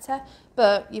bit better.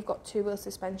 But you've got 2-wheel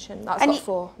suspension. That's got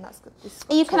 4. And that's good.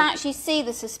 You can actually see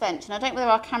the suspension. I don't know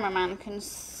whether our cameraman can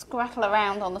scrattle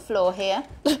around on the floor here.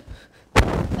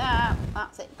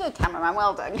 That's it. Good cameraman,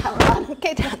 well done, cameraman.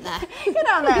 Get down there. Get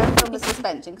down there and film the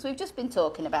suspension, because we've just been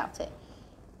talking about it.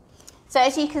 So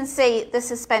as you can see, the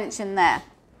suspension there.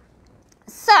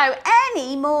 So,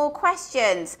 any more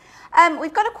questions?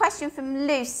 We've got a question from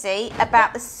Lucy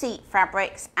about the seat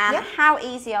fabrics and how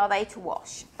easy are they to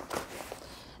wash?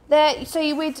 So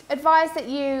you would advise that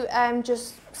you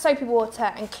just soapy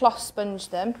water and cloth sponge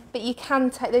them, but you can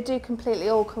take, they do completely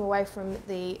all come away from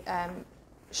the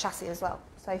chassis as well.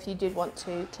 So if you did want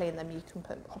to clean them, you can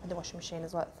pop in the washing machine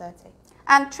as well at 30.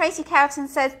 And Tracy Cowton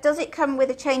says, does it come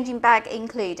with a changing bag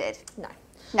included? No.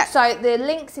 No. So the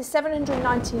Lynx is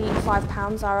 £795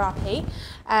 RRP,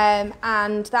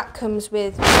 and that comes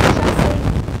with your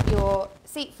chassis, your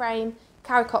seat frame,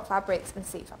 carrycot fabrics and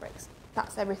seat fabrics.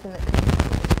 That's everything that comes.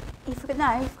 You've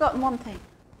forgotten one thing.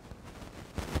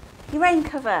 Your rain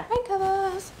cover. Rain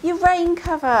covers. Your rain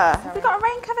cover. Sorry. Have we got a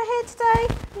rain cover here today?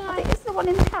 No. I think this is the one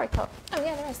in the carrycot. Oh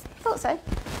yeah, there is. I thought so.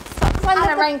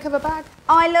 And a rain cover bag.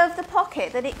 I love the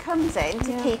pocket that it comes in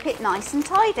to keep it nice and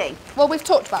tidy. Well, we've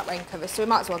talked about rain covers, so we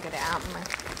might as well get it out, haven't we?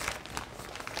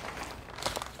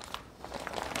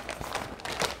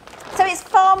 So it's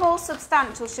far more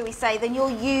substantial, shall we say, than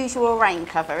your usual rain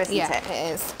cover, isn't it? Yeah, it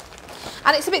is.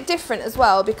 And it's a bit different as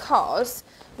well because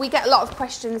we get a lot of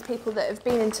questions, people that have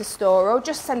been into store or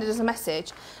just send us a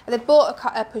message and they've bought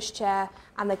a pushchair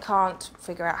and they can't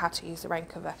figure out how to use the rain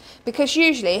cover. Because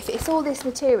usually if it's all this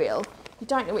material, you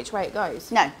don't know which way it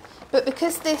goes. No. But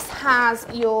because this has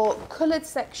your coloured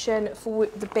section for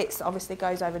the bits that obviously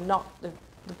goes over, not the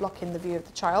blocking the view of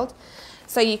the child.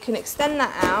 So you can extend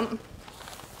that out.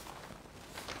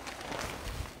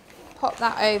 Pop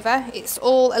that over. It's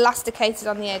all elasticated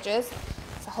on the edges,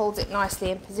 so holds it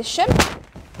nicely in position.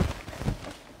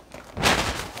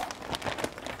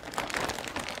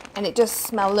 And it does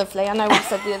smell lovely. I know we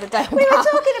said the other day. We were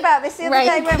talking about this the other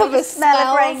day when we the smell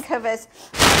of rain covers.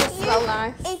 smell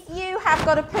nice. If you have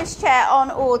got a pushchair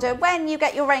on order, when you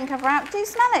get your rain cover out, do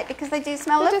smell it, because they do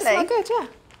smell lovely. They do smell good, yeah.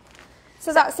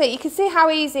 So that's it. You can see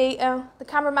how easy. The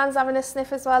cameraman's having a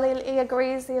sniff as well. He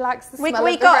agrees. He likes the smell.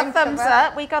 We got a thumbs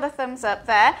up. We got a thumbs up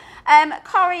there.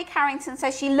 Corrie Carrington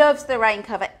says she loves the rain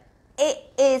cover.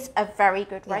 It is a very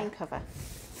good rain cover.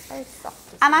 Very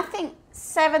soft. And I think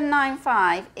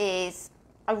 $7.95 is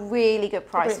a really good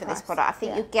price for this product. I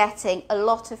think you're getting a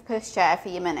lot of pushchair for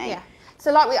your money. Yeah.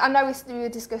 So like I know we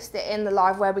discussed it in the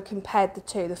live where we compared the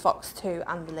two, the Fox 2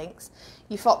 and the Lynx.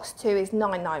 Your Fox 2 is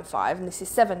 $9.95 and this is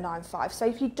 $7.95. So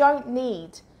if you don't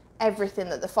need everything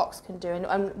that the Fox can do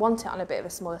and want it on a bit of a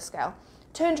smaller scale,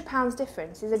 £200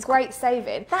 difference is a great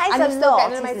saving. That is and a you're still lot,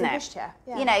 getting an amazing isn't it? pushchair.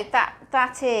 Yeah. You know,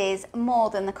 that is more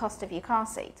than the cost of your car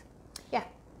seat. Yeah.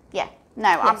 Yeah.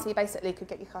 No. So you basically could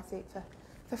get your car seat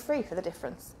for free for the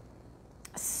difference.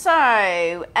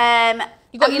 So,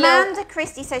 Amanda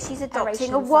Christie says she's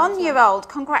adopting a 1-year-old.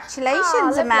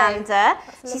 Congratulations, Amanda.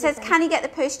 She says, can you get the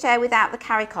pushchair without the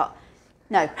carrycot?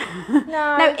 No.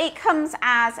 No. No, it comes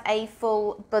as a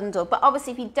full bundle. But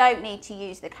obviously, if you don't need to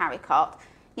use the carrycot,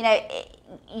 you know,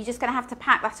 you're just going to have to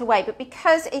pack that away. But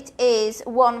because it is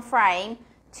one frame,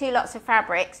 2 lots of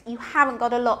fabrics, you haven't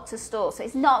got a lot to store. So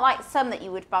it's not like some that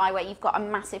you would buy where you've got a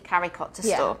massive carrycot to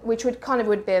store. Which would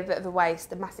be a bit of a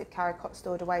waste, a massive carrycot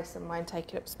stored away somewhere and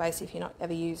taking up space if you're not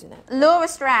ever using it. Laura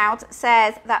Stroud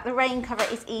says that the rain cover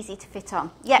is easy to fit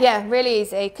on. Yeah, really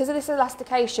easy. Because of this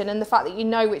elastication and the fact that you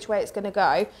know which way it's going to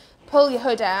go, pull your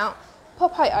hood out,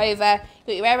 pop it over, you've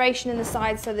got your aeration in the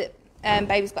side so that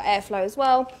baby's got airflow as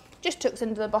well. Just tucks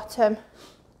under the bottom.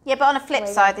 Yeah, but on a flip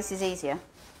side, this is easier.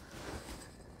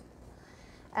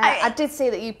 I did see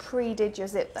that you pre-did your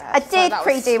zip there. I did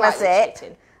pre-do my zip,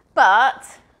 cheating. but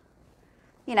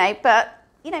you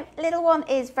know, little one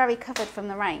is very covered from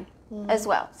the rain as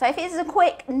well. So if it's a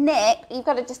quick nip, you've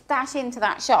got to just dash into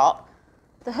that shop.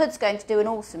 The hood's going to do an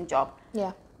awesome job.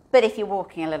 Yeah. But if you're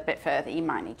walking a little bit further, you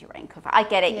might need your rain cover. I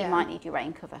get it. Yeah. You might need your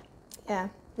rain cover. Yeah.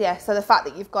 Yeah. So the fact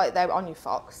that you've got it there on your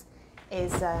Fox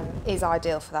is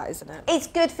ideal for that, isn't it? It's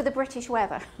good for the British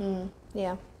weather.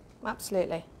 Yeah.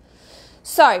 Absolutely.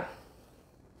 So,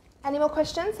 any more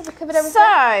questions? Have we covered everything?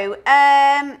 So,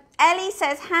 Ellie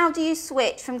says, how do you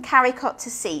switch from carrycot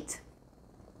to seat?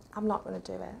 I'm not going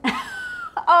to do it.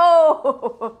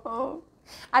 Oh!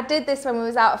 I did this when we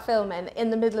was out filming in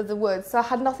the middle of the woods, so I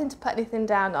had nothing to put anything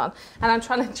down on, and I'm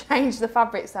trying to change the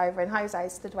fabrics over, and Jose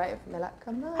stood waiting for me like,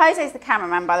 come on. Jose's the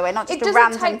cameraman, by the way, not just a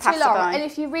random passerby. It doesn't take too long, and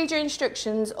if you read your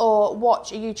instructions or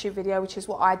watch a YouTube video, which is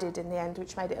what I did in the end,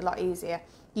 which made it a lot easier,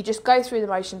 you just go through the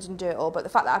motions and do it all. But the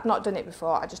fact that I've not done it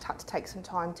before, I just had to take some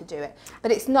time to do it.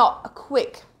 But it's not a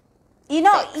quick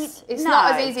fix. It's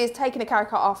not as easy as taking a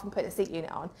carrycot off and putting a seat unit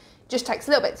on. It just takes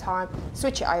a little bit of time,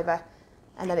 switch it over,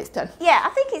 and then it's done. Yeah, I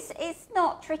think it's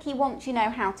not tricky once you know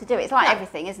how to do it. It's like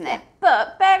everything, isn't it?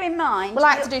 But bear in mind... Well,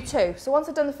 I had to do 2. So once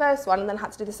I've done the first one and then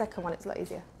had to do the second one, it's a lot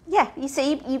easier. Yeah, you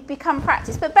see, you become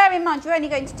practice. But bear in mind, you're only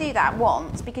going to do that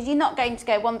once, because you're not going to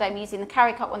go one day I'm using the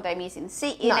carrycot, one day I'm using the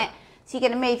seat unit. So you're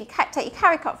going to take your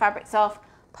carrycot fabrics off,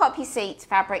 pop your seat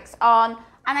fabrics on,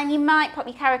 and then you might pop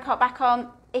your carrycot back on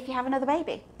if you have another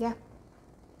baby. Yeah.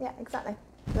 Yeah, exactly.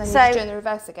 And then you're just doing the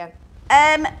reverse again.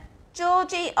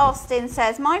 Georgie Austin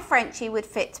says, my Frenchie would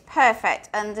fit perfect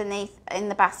underneath in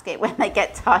the basket when they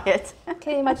get tired.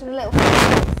 Can you imagine a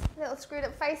little screwed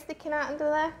up face sticking out under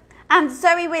there? And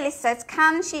Zoe Willis says,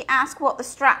 can she ask what the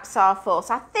straps are for?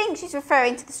 So I think she's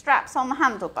referring to the straps on the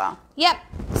handlebar. Yep.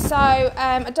 So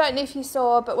I don't know if you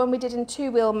saw, but when we did in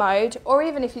 2-wheel mode, or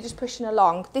even if you're just pushing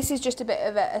along, this is just a bit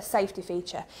of a safety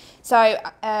feature. So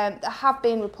there have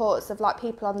been reports of like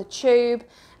people on the tube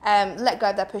let go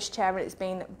of their pushchair and it's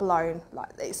been blown. Like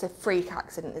it's a freak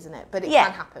accident, isn't it? But it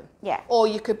can happen. Yeah. Or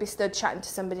you could be stood chatting to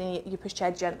somebody and your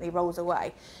pushchair gently rolls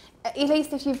away. At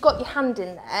least if you've got your hand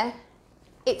in there,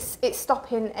 it's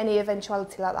stopping any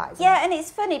eventuality like that, isn't it? Yeah, and it's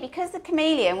funny because the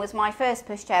Chameleon was my first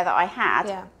pushchair that I had.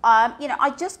 Yeah. You know, I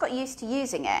just got used to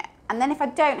using it, and then if I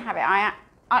don't have it, I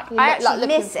actually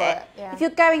miss it. Yeah. If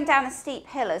you're going down a steep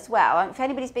hill as well, if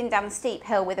anybody's been down a steep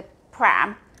hill with a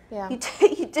pram, you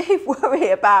do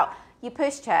worry about your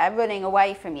pushchair running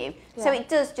away from you. Yeah. So it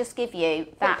does just give you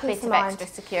that bit of extra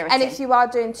security. And if you are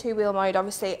doing 2-wheel mode,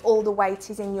 obviously all the weight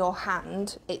is in your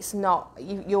hand. It's not,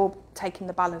 you're taking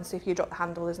the balance. So if you drop the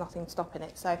handle, there's nothing stopping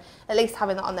it. So at least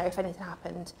having that on there, if anything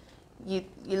happened, you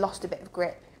lost a bit of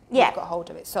grip. Yeah. you've got hold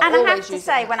of it. So and I have always to use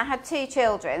say, it. when I had 2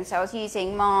 children, so I was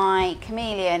using my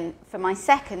chameleon for my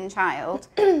second child,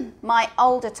 my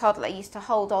older toddler used to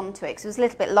hold on to it, because it was a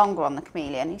little bit longer on the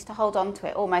chameleon. He used to hold on to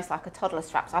it almost like a toddler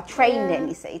strap. So I trained him,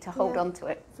 you see, to hold on to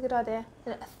it. It's a good idea.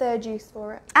 A third use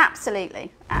for it.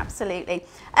 Absolutely, absolutely.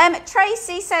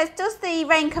 Tracy says, does the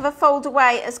rain cover fold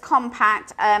away as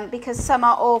compact? Because some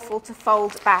are awful to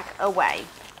fold back away.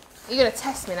 You're going to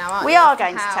test me now, aren't you? We are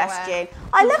going to test you.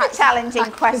 I love a challenging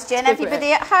question.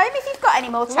 Everybody at home, if you've got any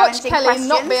more challenging Watch Kelly questions,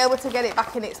 not be able to get it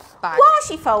back in its bag. while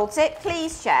she folds it,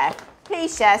 please share.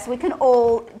 Please share so we can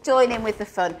all join in with the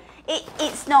fun.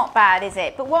 It's not bad, is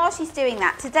it? But while she's doing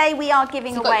that, today we are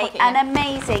giving away an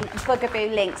amazing Bugaboo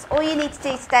Lynx. All you need to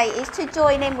do today is to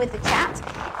join in with the chat.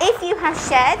 If you have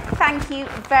shared, thank you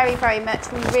very, very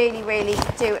much. We really, really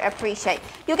do appreciate.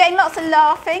 You're getting lots of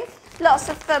laughing. Lots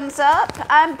of thumbs up,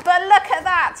 but look at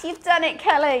that, you've done it,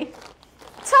 Kelly.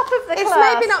 Top of the class.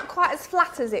 It's maybe not quite as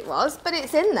flat as it was, but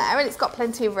it's in there and it's got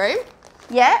plenty of room.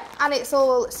 Yeah. And it's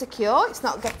all secure, it's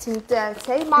not getting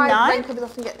dirty. My rain covers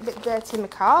often get a bit dirty in the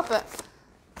car, but...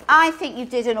 I think you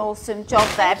did an awesome job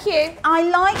there. Thank you. I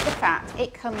like the fact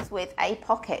it comes with a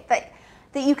pocket that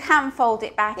you can fold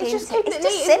it back into. It's just keeping it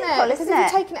neat, simple, isn't it? Because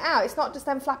if you're taking it out, it's not just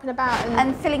them flapping about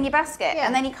and filling your basket,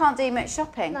 and then you can't do much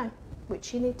shopping. No.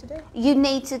 Which you need to do. You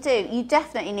need to do. You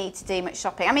definitely need to do much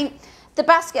shopping. I mean, the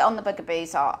basket on the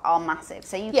Bugaboos are massive,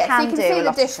 so you can do a lot of shopping. Yeah, so you can see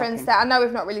the difference there. I know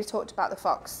we've not really talked about the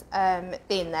Fox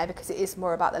being there because it is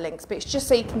more about the Lynx, but it's just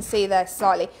so you can see there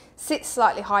sits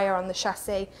slightly higher on the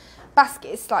chassis.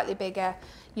 Basket is slightly bigger.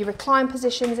 Your recline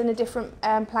position's in a different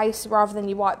place rather than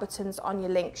your white buttons on your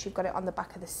Lynx. You've got it on the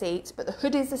back of the seat, but the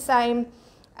hood is the same.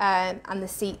 And the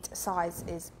seat size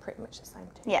is pretty much the same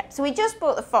too. Yeah, so we just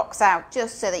brought the Fox out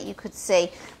just so that you could see.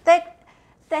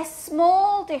 They're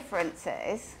small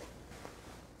differences,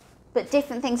 but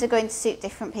different things are going to suit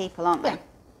different people, aren't they?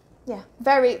 Yeah,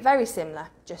 very, very similar,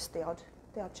 just the odd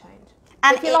change.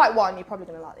 And if you like one, you're probably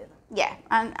going to like the other. Yeah,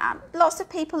 and lots of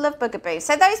people love Bugaboo.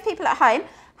 So those people at home,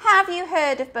 have you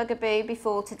heard of Bugaboo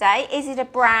before today? Is it a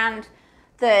brand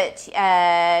that,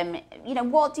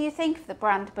 what do you think of the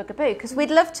brand Bugaboo? Because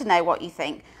we'd love to know what you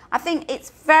think. I think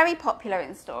it's very popular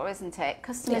in store, isn't it?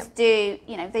 Customers do,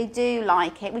 they do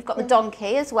like it. We've got the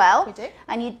donkey as well. We do.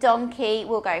 And your donkey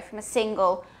will go from a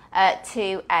single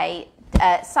to a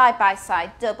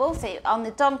side-by-side double. So on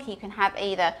the donkey, you can have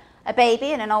either a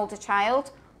baby and an older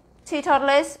child, 2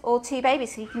 toddlers or 2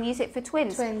 babies, so you can use it for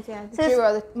twins. Twins, yeah. So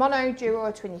the mono, duo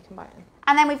or twin you can buy it in.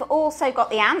 And then we've also got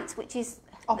the ant, which is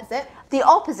opposite. The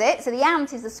opposite. So the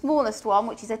ant is the smallest one,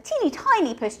 which is a teeny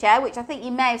tiny pushchair, which I think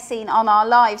you may have seen on our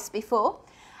lives before.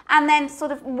 And then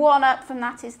sort of one up from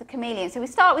that is the chameleon. So we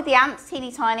start with the ant,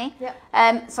 teeny tiny.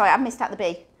 Yep. Sorry, I missed out the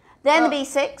B. Then the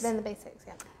B6. Then the B6,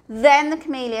 yeah. Then the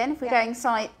chameleon, if we're going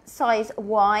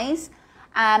size-wise.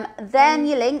 Then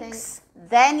your Lynx,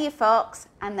 then your Fox,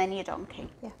 and then your donkey.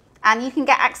 Yeah. And you can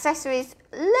get accessories,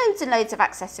 loads and loads of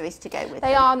accessories to go with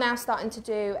They are now starting to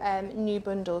do new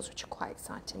bundles, which are quite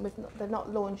exciting. They're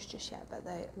not launched just yet, but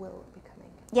they will be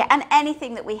coming. Yeah, and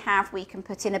anything that we have, we can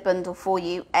put in a bundle for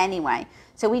you anyway.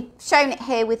 So we've shown it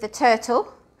here with the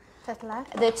turtle. Turtle Air.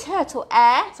 The Turtle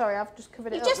Air. Sorry, I've just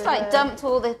covered it up. You just like dumped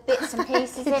all the bits and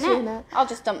pieces in it. I'll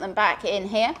just dump them back in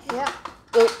here. Yeah.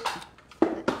 Oh,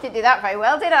 didn't do that very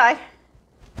well, did I?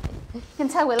 You can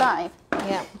tell we're live.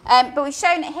 Yeah. But we've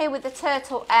shown it here with the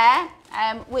Turtle Air,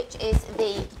 which is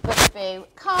the Bugaboo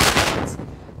car seat.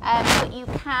 But you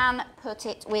can put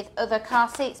it with other car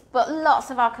seats. But lots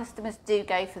of our customers do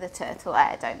go for the Turtle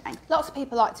Air, don't they? Lots of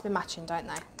people like to be matching, don't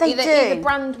they? They do. Either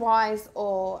brand-wise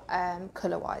or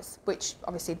colour-wise, which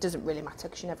obviously doesn't really matter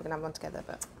because you're never going to have one together.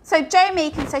 But So Jo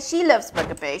Meakin says she loves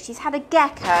Bugaboo. She's had a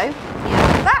gecko.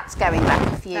 Yeah. That's going back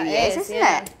a few years, isn't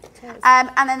it? It is.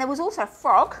 And then there was also a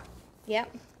frog. Yeah.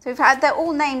 So they're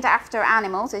all named after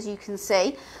animals, as you can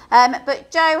see. But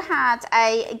Jo had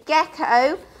a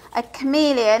gecko, a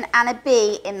chameleon, and a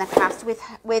bee in the past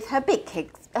with her big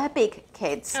kids.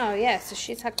 Oh yeah, so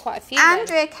she's had quite a few.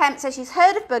 Andrea Kemp says she's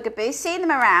heard of Bugaboo, seen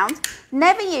them around,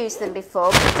 never used them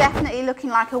before, but definitely looking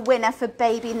like a winner for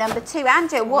baby number 2.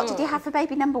 Andrea, what did you have for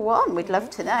baby number 1? We'd love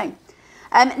to know.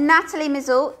 Natalie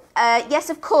Mizzle, yes,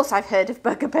 of course I've heard of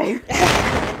Bugaboo.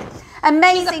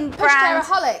 Amazing brand.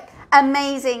 Pushchair-aholic.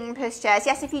 Amazing pushchairs.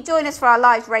 Yes, if you join us for our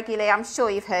lives regularly, I'm sure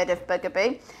you've heard of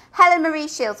Bugaboo. Helen Marie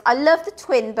Shields, I love the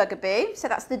twin Bugaboo, so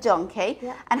that's the donkey,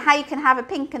 and how you can have a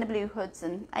pink and a blue hoods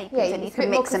and aprons, and you can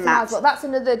mix and match. Well, that's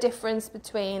another difference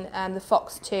between the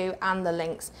Fox 2 and the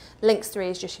Lynx. Lynx 3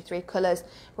 is just your 3 colours,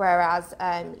 whereas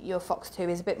your Fox 2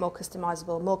 is a bit more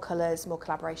customisable, more colours, more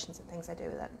collaborations and things they do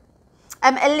with it.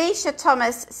 Alicia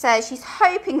Thomas says she's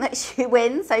hoping that she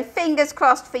wins, so fingers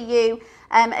crossed for you,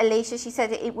 Alicia. She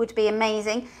said it would be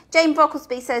amazing. Jane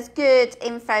Brocklesby says good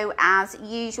info as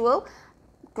usual.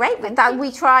 Great with that.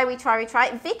 We try.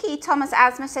 Vicky Thomas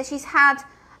Asma says she's had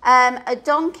a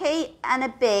donkey and a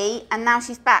bee, and now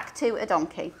she's back to a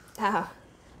donkey. Oh,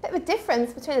 bit of a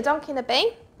difference between a donkey and a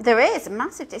bee. There is a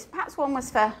massive difference. Perhaps one was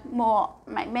for more,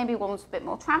 maybe one was a bit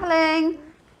more travelling.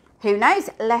 Who knows?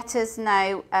 Let us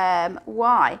know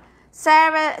why.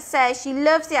 Sarah says she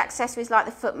loves the accessories like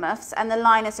the foot muffs and the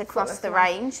liners across the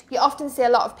range. You often see a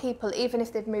lot of people, even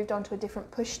if they've moved on to a different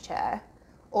pushchair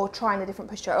or trying a different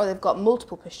pushchair, or they've got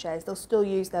multiple pushchairs, they'll still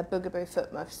use their Bugaboo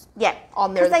foot muffs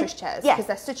on their other pushchairs because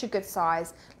they're such a good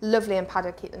size, lovely and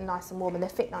padded, keep them nice and warm, and they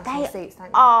fit nice in the seats, don't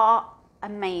they? Are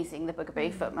amazing, the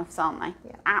Bugaboo foot muffs, aren't they?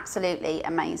 Yeah. Absolutely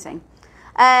amazing.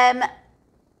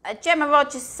 Gemma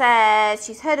Rogers says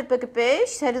she's heard of Bugaboo,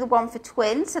 she's heard of the one for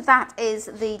twins, so that is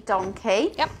the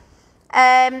donkey. Yep.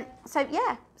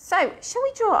 So shall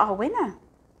we draw our winner?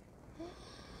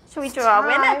 Shall we draw our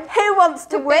winner? Who wants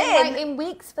to win? We've been waiting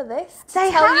weeks for this.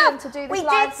 To do this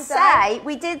live today.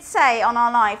 We did say on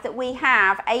our live that we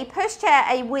have a pushchair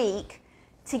a week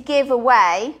to give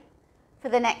away for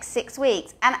the next 6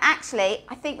 weeks, and actually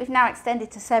I think we've now extended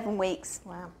to 7 weeks.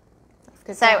 Wow, that's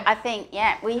good. So I think we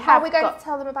have. How are we going to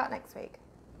tell them about next week?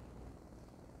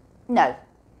 No.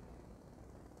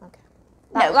 Okay.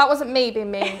 That wasn't me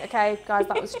being mean. Okay, guys,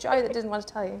 that was Jo that didn't want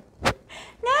to tell you.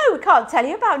 No, we can't tell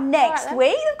you about next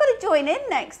week. You've got to join in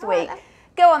next week.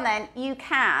 Go on then, you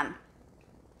can.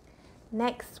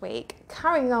 Next week,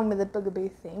 carrying on with the Bugaboo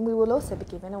theme, we will also be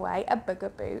giving away a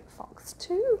Bugaboo Fox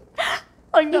 2.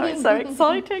 I know, it's so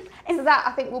exciting. So that,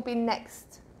 I think, will be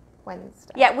next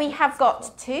Wednesday. Yeah, we have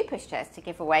got 2 pushchairs to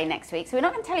give away next week, so we're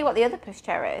not going to tell you what the other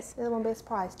pushchair is. The other one will be a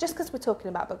surprise, just because we're talking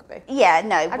about Bugaboo. Yeah,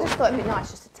 no. I just thought it'd be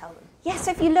nice just to tell them. Yes,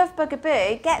 if you love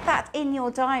Bugaboo, get that in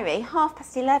your diary.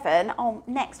 11:30 on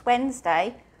next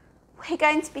Wednesday, we're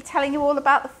going to be telling you all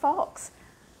about the fox.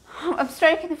 I'm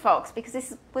stroking the fox because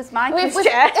this was my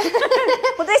pushchair.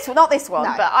 Well, not this one,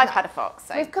 but I've had a fox.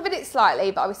 So. We've covered it slightly,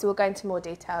 but obviously we'll go into more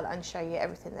detail and show you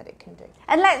everything that it can do.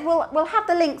 And we'll have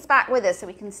the links back with us so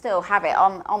we can still have it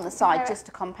on the side just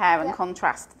to compare and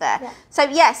contrast there. Yeah. So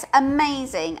yes,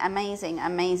 amazing.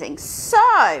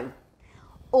 So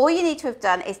all you need to have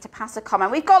done is to pass a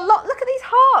comment. We've got a lot. Look at these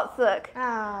hearts. Look.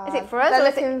 Oh, is it for us or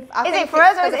is it for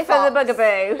us or is it for the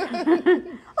Bugaboo?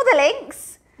 Or the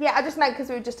Lynx? Yeah, I just meant because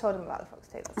we were just told them about the fox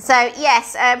too. So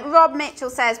yes, Rob Mitchell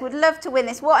says would love to win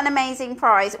this. What an amazing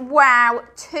prize! Wow,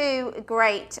 2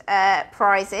 great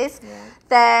prizes.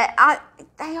 Yeah.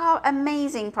 They are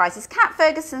amazing prizes. Kat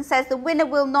Ferguson says the winner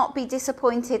will not be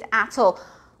disappointed at all.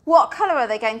 What colour are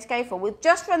they going to go for? We'll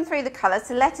just run through the colours,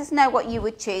 so let us know what you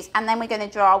would choose, and then we're going to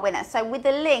draw our winner. So with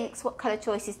the Lynx, what colour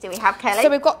choices do we have, Kelly? So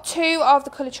we've got 2 of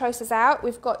the colour choices out.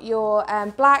 We've got your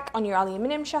black on your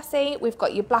aluminium chassis. We've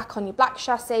got your black on your black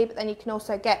chassis, but then you can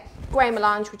also get grey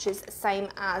melange, which is the same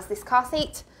as this car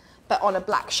seat, but on a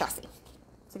black chassis.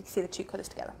 So you can see the 2 colours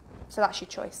together. So that's your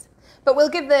choice. But we'll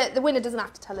give the winner doesn't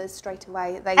have to tell us straight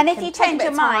away. And if you change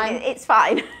your mind, it's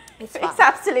fine. It's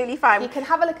absolutely fine. You can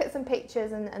have a look at some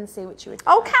pictures and see what you would do.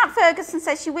 Oh, Kat Ferguson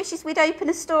says she wishes we'd open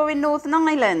a store in Northern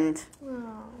Ireland. Oh.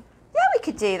 Yeah, we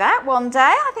could do that one day.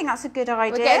 I think that's a good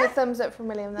idea. We're getting a thumbs up from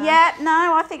William there. Yeah,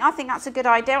 no, I think that's a good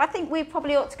idea. I think we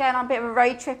probably ought to go on a bit of a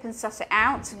road trip and suss it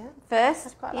out first.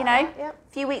 That's quite a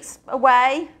few weeks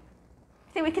away.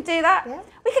 Think we could do that? Yeah.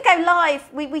 We could go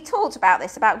live. We talked about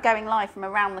this, about going live from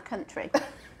around the country.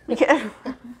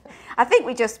 I think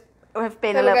we just have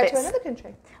been a little bit... to another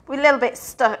country. We're a little bit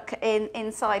stuck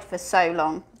inside for so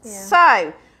long. Yeah.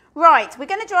 So, right, we're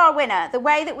going to draw our winner. The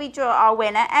way that we draw our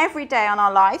winner every day on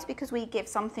our lives, because we give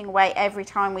something away every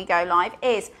time we go live,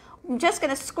 is I'm just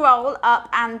going to scroll up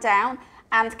and down,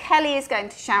 and Kelly is going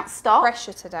to shout stop.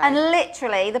 Pressure today. And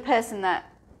literally the person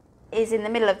that is in the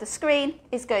middle of the screen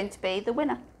is going to be the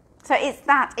winner. So it's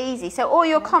that easy. So all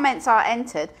your comments are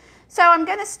entered. So I'm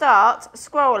going to start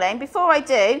scrolling. Before I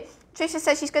do, Tricia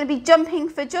says she's going to be jumping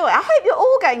for joy. I hope you're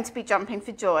all going to be jumping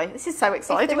for joy. This is so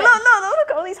exciting. Look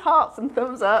at all these hearts and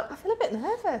thumbs up. I feel a bit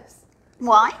nervous.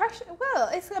 Why? Pressure. Well,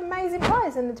 it's an amazing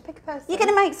prize, and to pick a person. You're going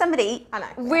to make somebody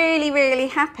really, really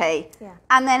happy,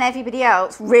 and then everybody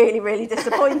else really, really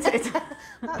disappointed.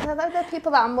 They're the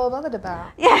people that I'm more bothered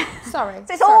about. Yeah. Sorry.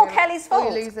 So it's all Kelly's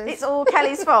fault. It's all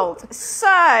Kelly's fault.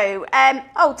 So,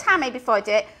 Tammy, before I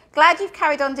do it, glad you've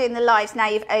carried on doing the lives now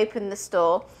you've opened the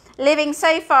store. Living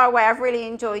so far away, I've really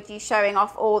enjoyed you showing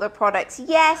off all the products.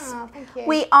 Yes, thank you.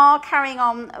 we are carrying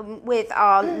on with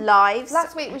our lives.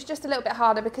 Last week was just a little bit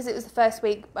harder because it was the first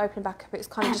week opening back up. It was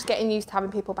kind of just getting used to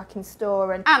having people back in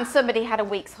store. And somebody had a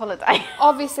week's holiday.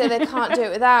 Obviously, they can't do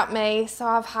it without me. So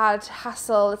I've had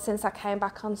hassle since I came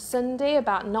back on Sunday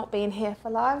about not being here for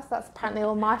live. So that's apparently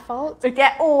all my fault.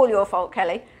 Yeah, all your fault,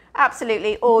 Kelly.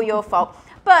 Absolutely all your fault.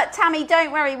 But Tammy,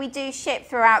 don't worry, we do ship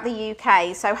throughout the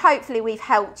UK, so hopefully we've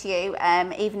helped you,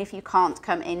 even if you can't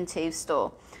come into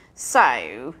store.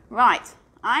 So, right,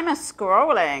 I'm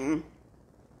scrolling.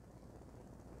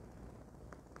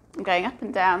 I'm going up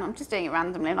and down. I'm just doing it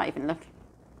randomly, I'm not even looking.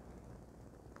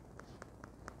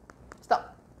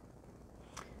 Stop.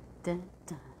 Dun,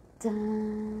 dun,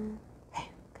 dun. Who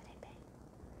could it be?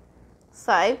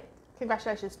 So,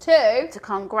 congratulations to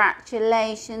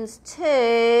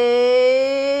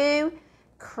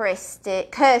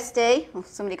Kirsty. Oh,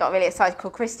 somebody got really excited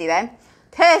called Christy then.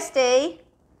 Kirsty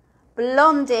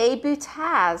Blondie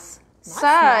Boutaz. So,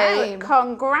 name.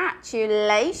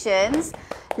 congratulations.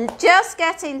 Just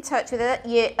get in touch with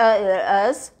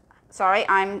us. Sorry,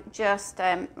 I'm just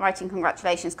writing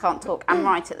congratulations, can't talk and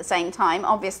write at the same time,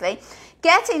 obviously.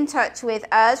 Get in touch with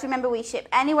us. Remember, we ship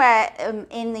anywhere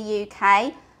in the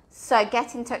UK. So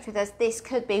get in touch with us. This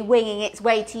could be winging its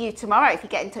way to you tomorrow if you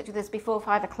get in touch with us before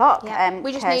 5 o'clock. Yeah.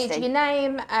 We just Kirsty. need your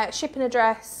name, shipping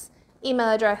address,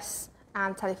 email address,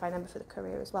 and telephone number for the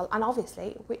courier as well. And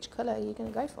obviously, which colour are you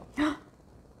going to go for?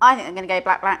 I think I'm going to go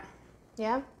black.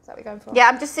 Yeah? Is that what you're going for? Yeah,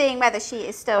 I'm just seeing whether she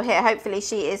is still here. Hopefully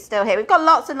she is still here. We've got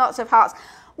lots and lots of hearts.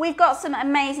 We've got some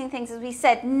amazing things. As we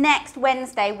said, next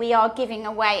Wednesday we are giving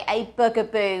away a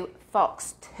Bugaboo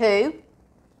Fox 2.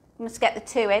 Must get the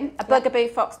 2 in, a Bugaboo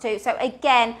Fox 2. So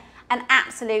again, an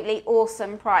absolutely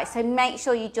awesome price. So make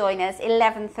sure you join us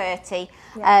 11:30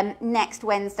 next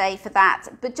Wednesday for that.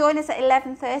 But join us at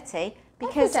 11:30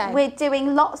 because we're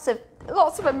doing lots of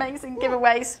amazing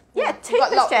giveaways. Yeah, 2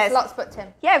 pushchairs. Lots booked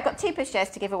in. Yeah, we've got 2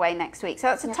 pushchairs to give away next week. So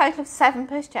that's a total of 7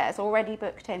 pushchairs already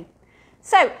booked in.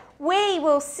 So we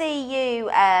will see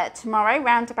you tomorrow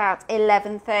round about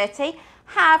 11:30.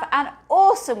 Have an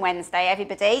awesome Wednesday,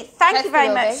 everybody. Thank you very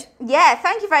much. Yeah,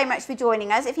 thank you very much for joining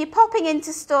us. If you're popping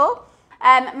into store,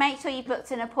 make sure you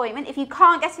booked an appointment. If you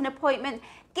can't get an appointment,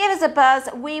 give us a buzz.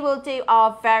 We will do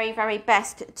our very, very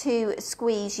best to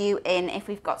squeeze you in if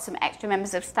we've got some extra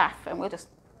members of staff, and we'll just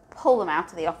pull them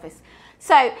out of the office.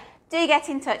 So do get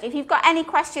in touch. If you've got any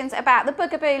questions about the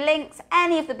Bugaboo Lynx,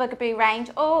 any of the Bugaboo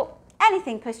range, or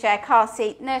anything pushchair, car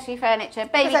seat, nursery furniture,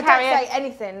 baby carrier. Don't say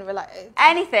anything.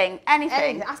 Anything.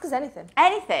 Ask us anything.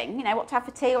 Anything, you know, what to have for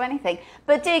tea or anything.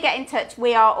 But do get in touch.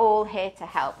 We are all here to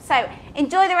help. So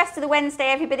enjoy the rest of the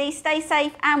Wednesday, everybody. Stay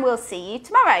safe and we'll see you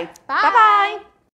tomorrow. Bye. Bye-bye.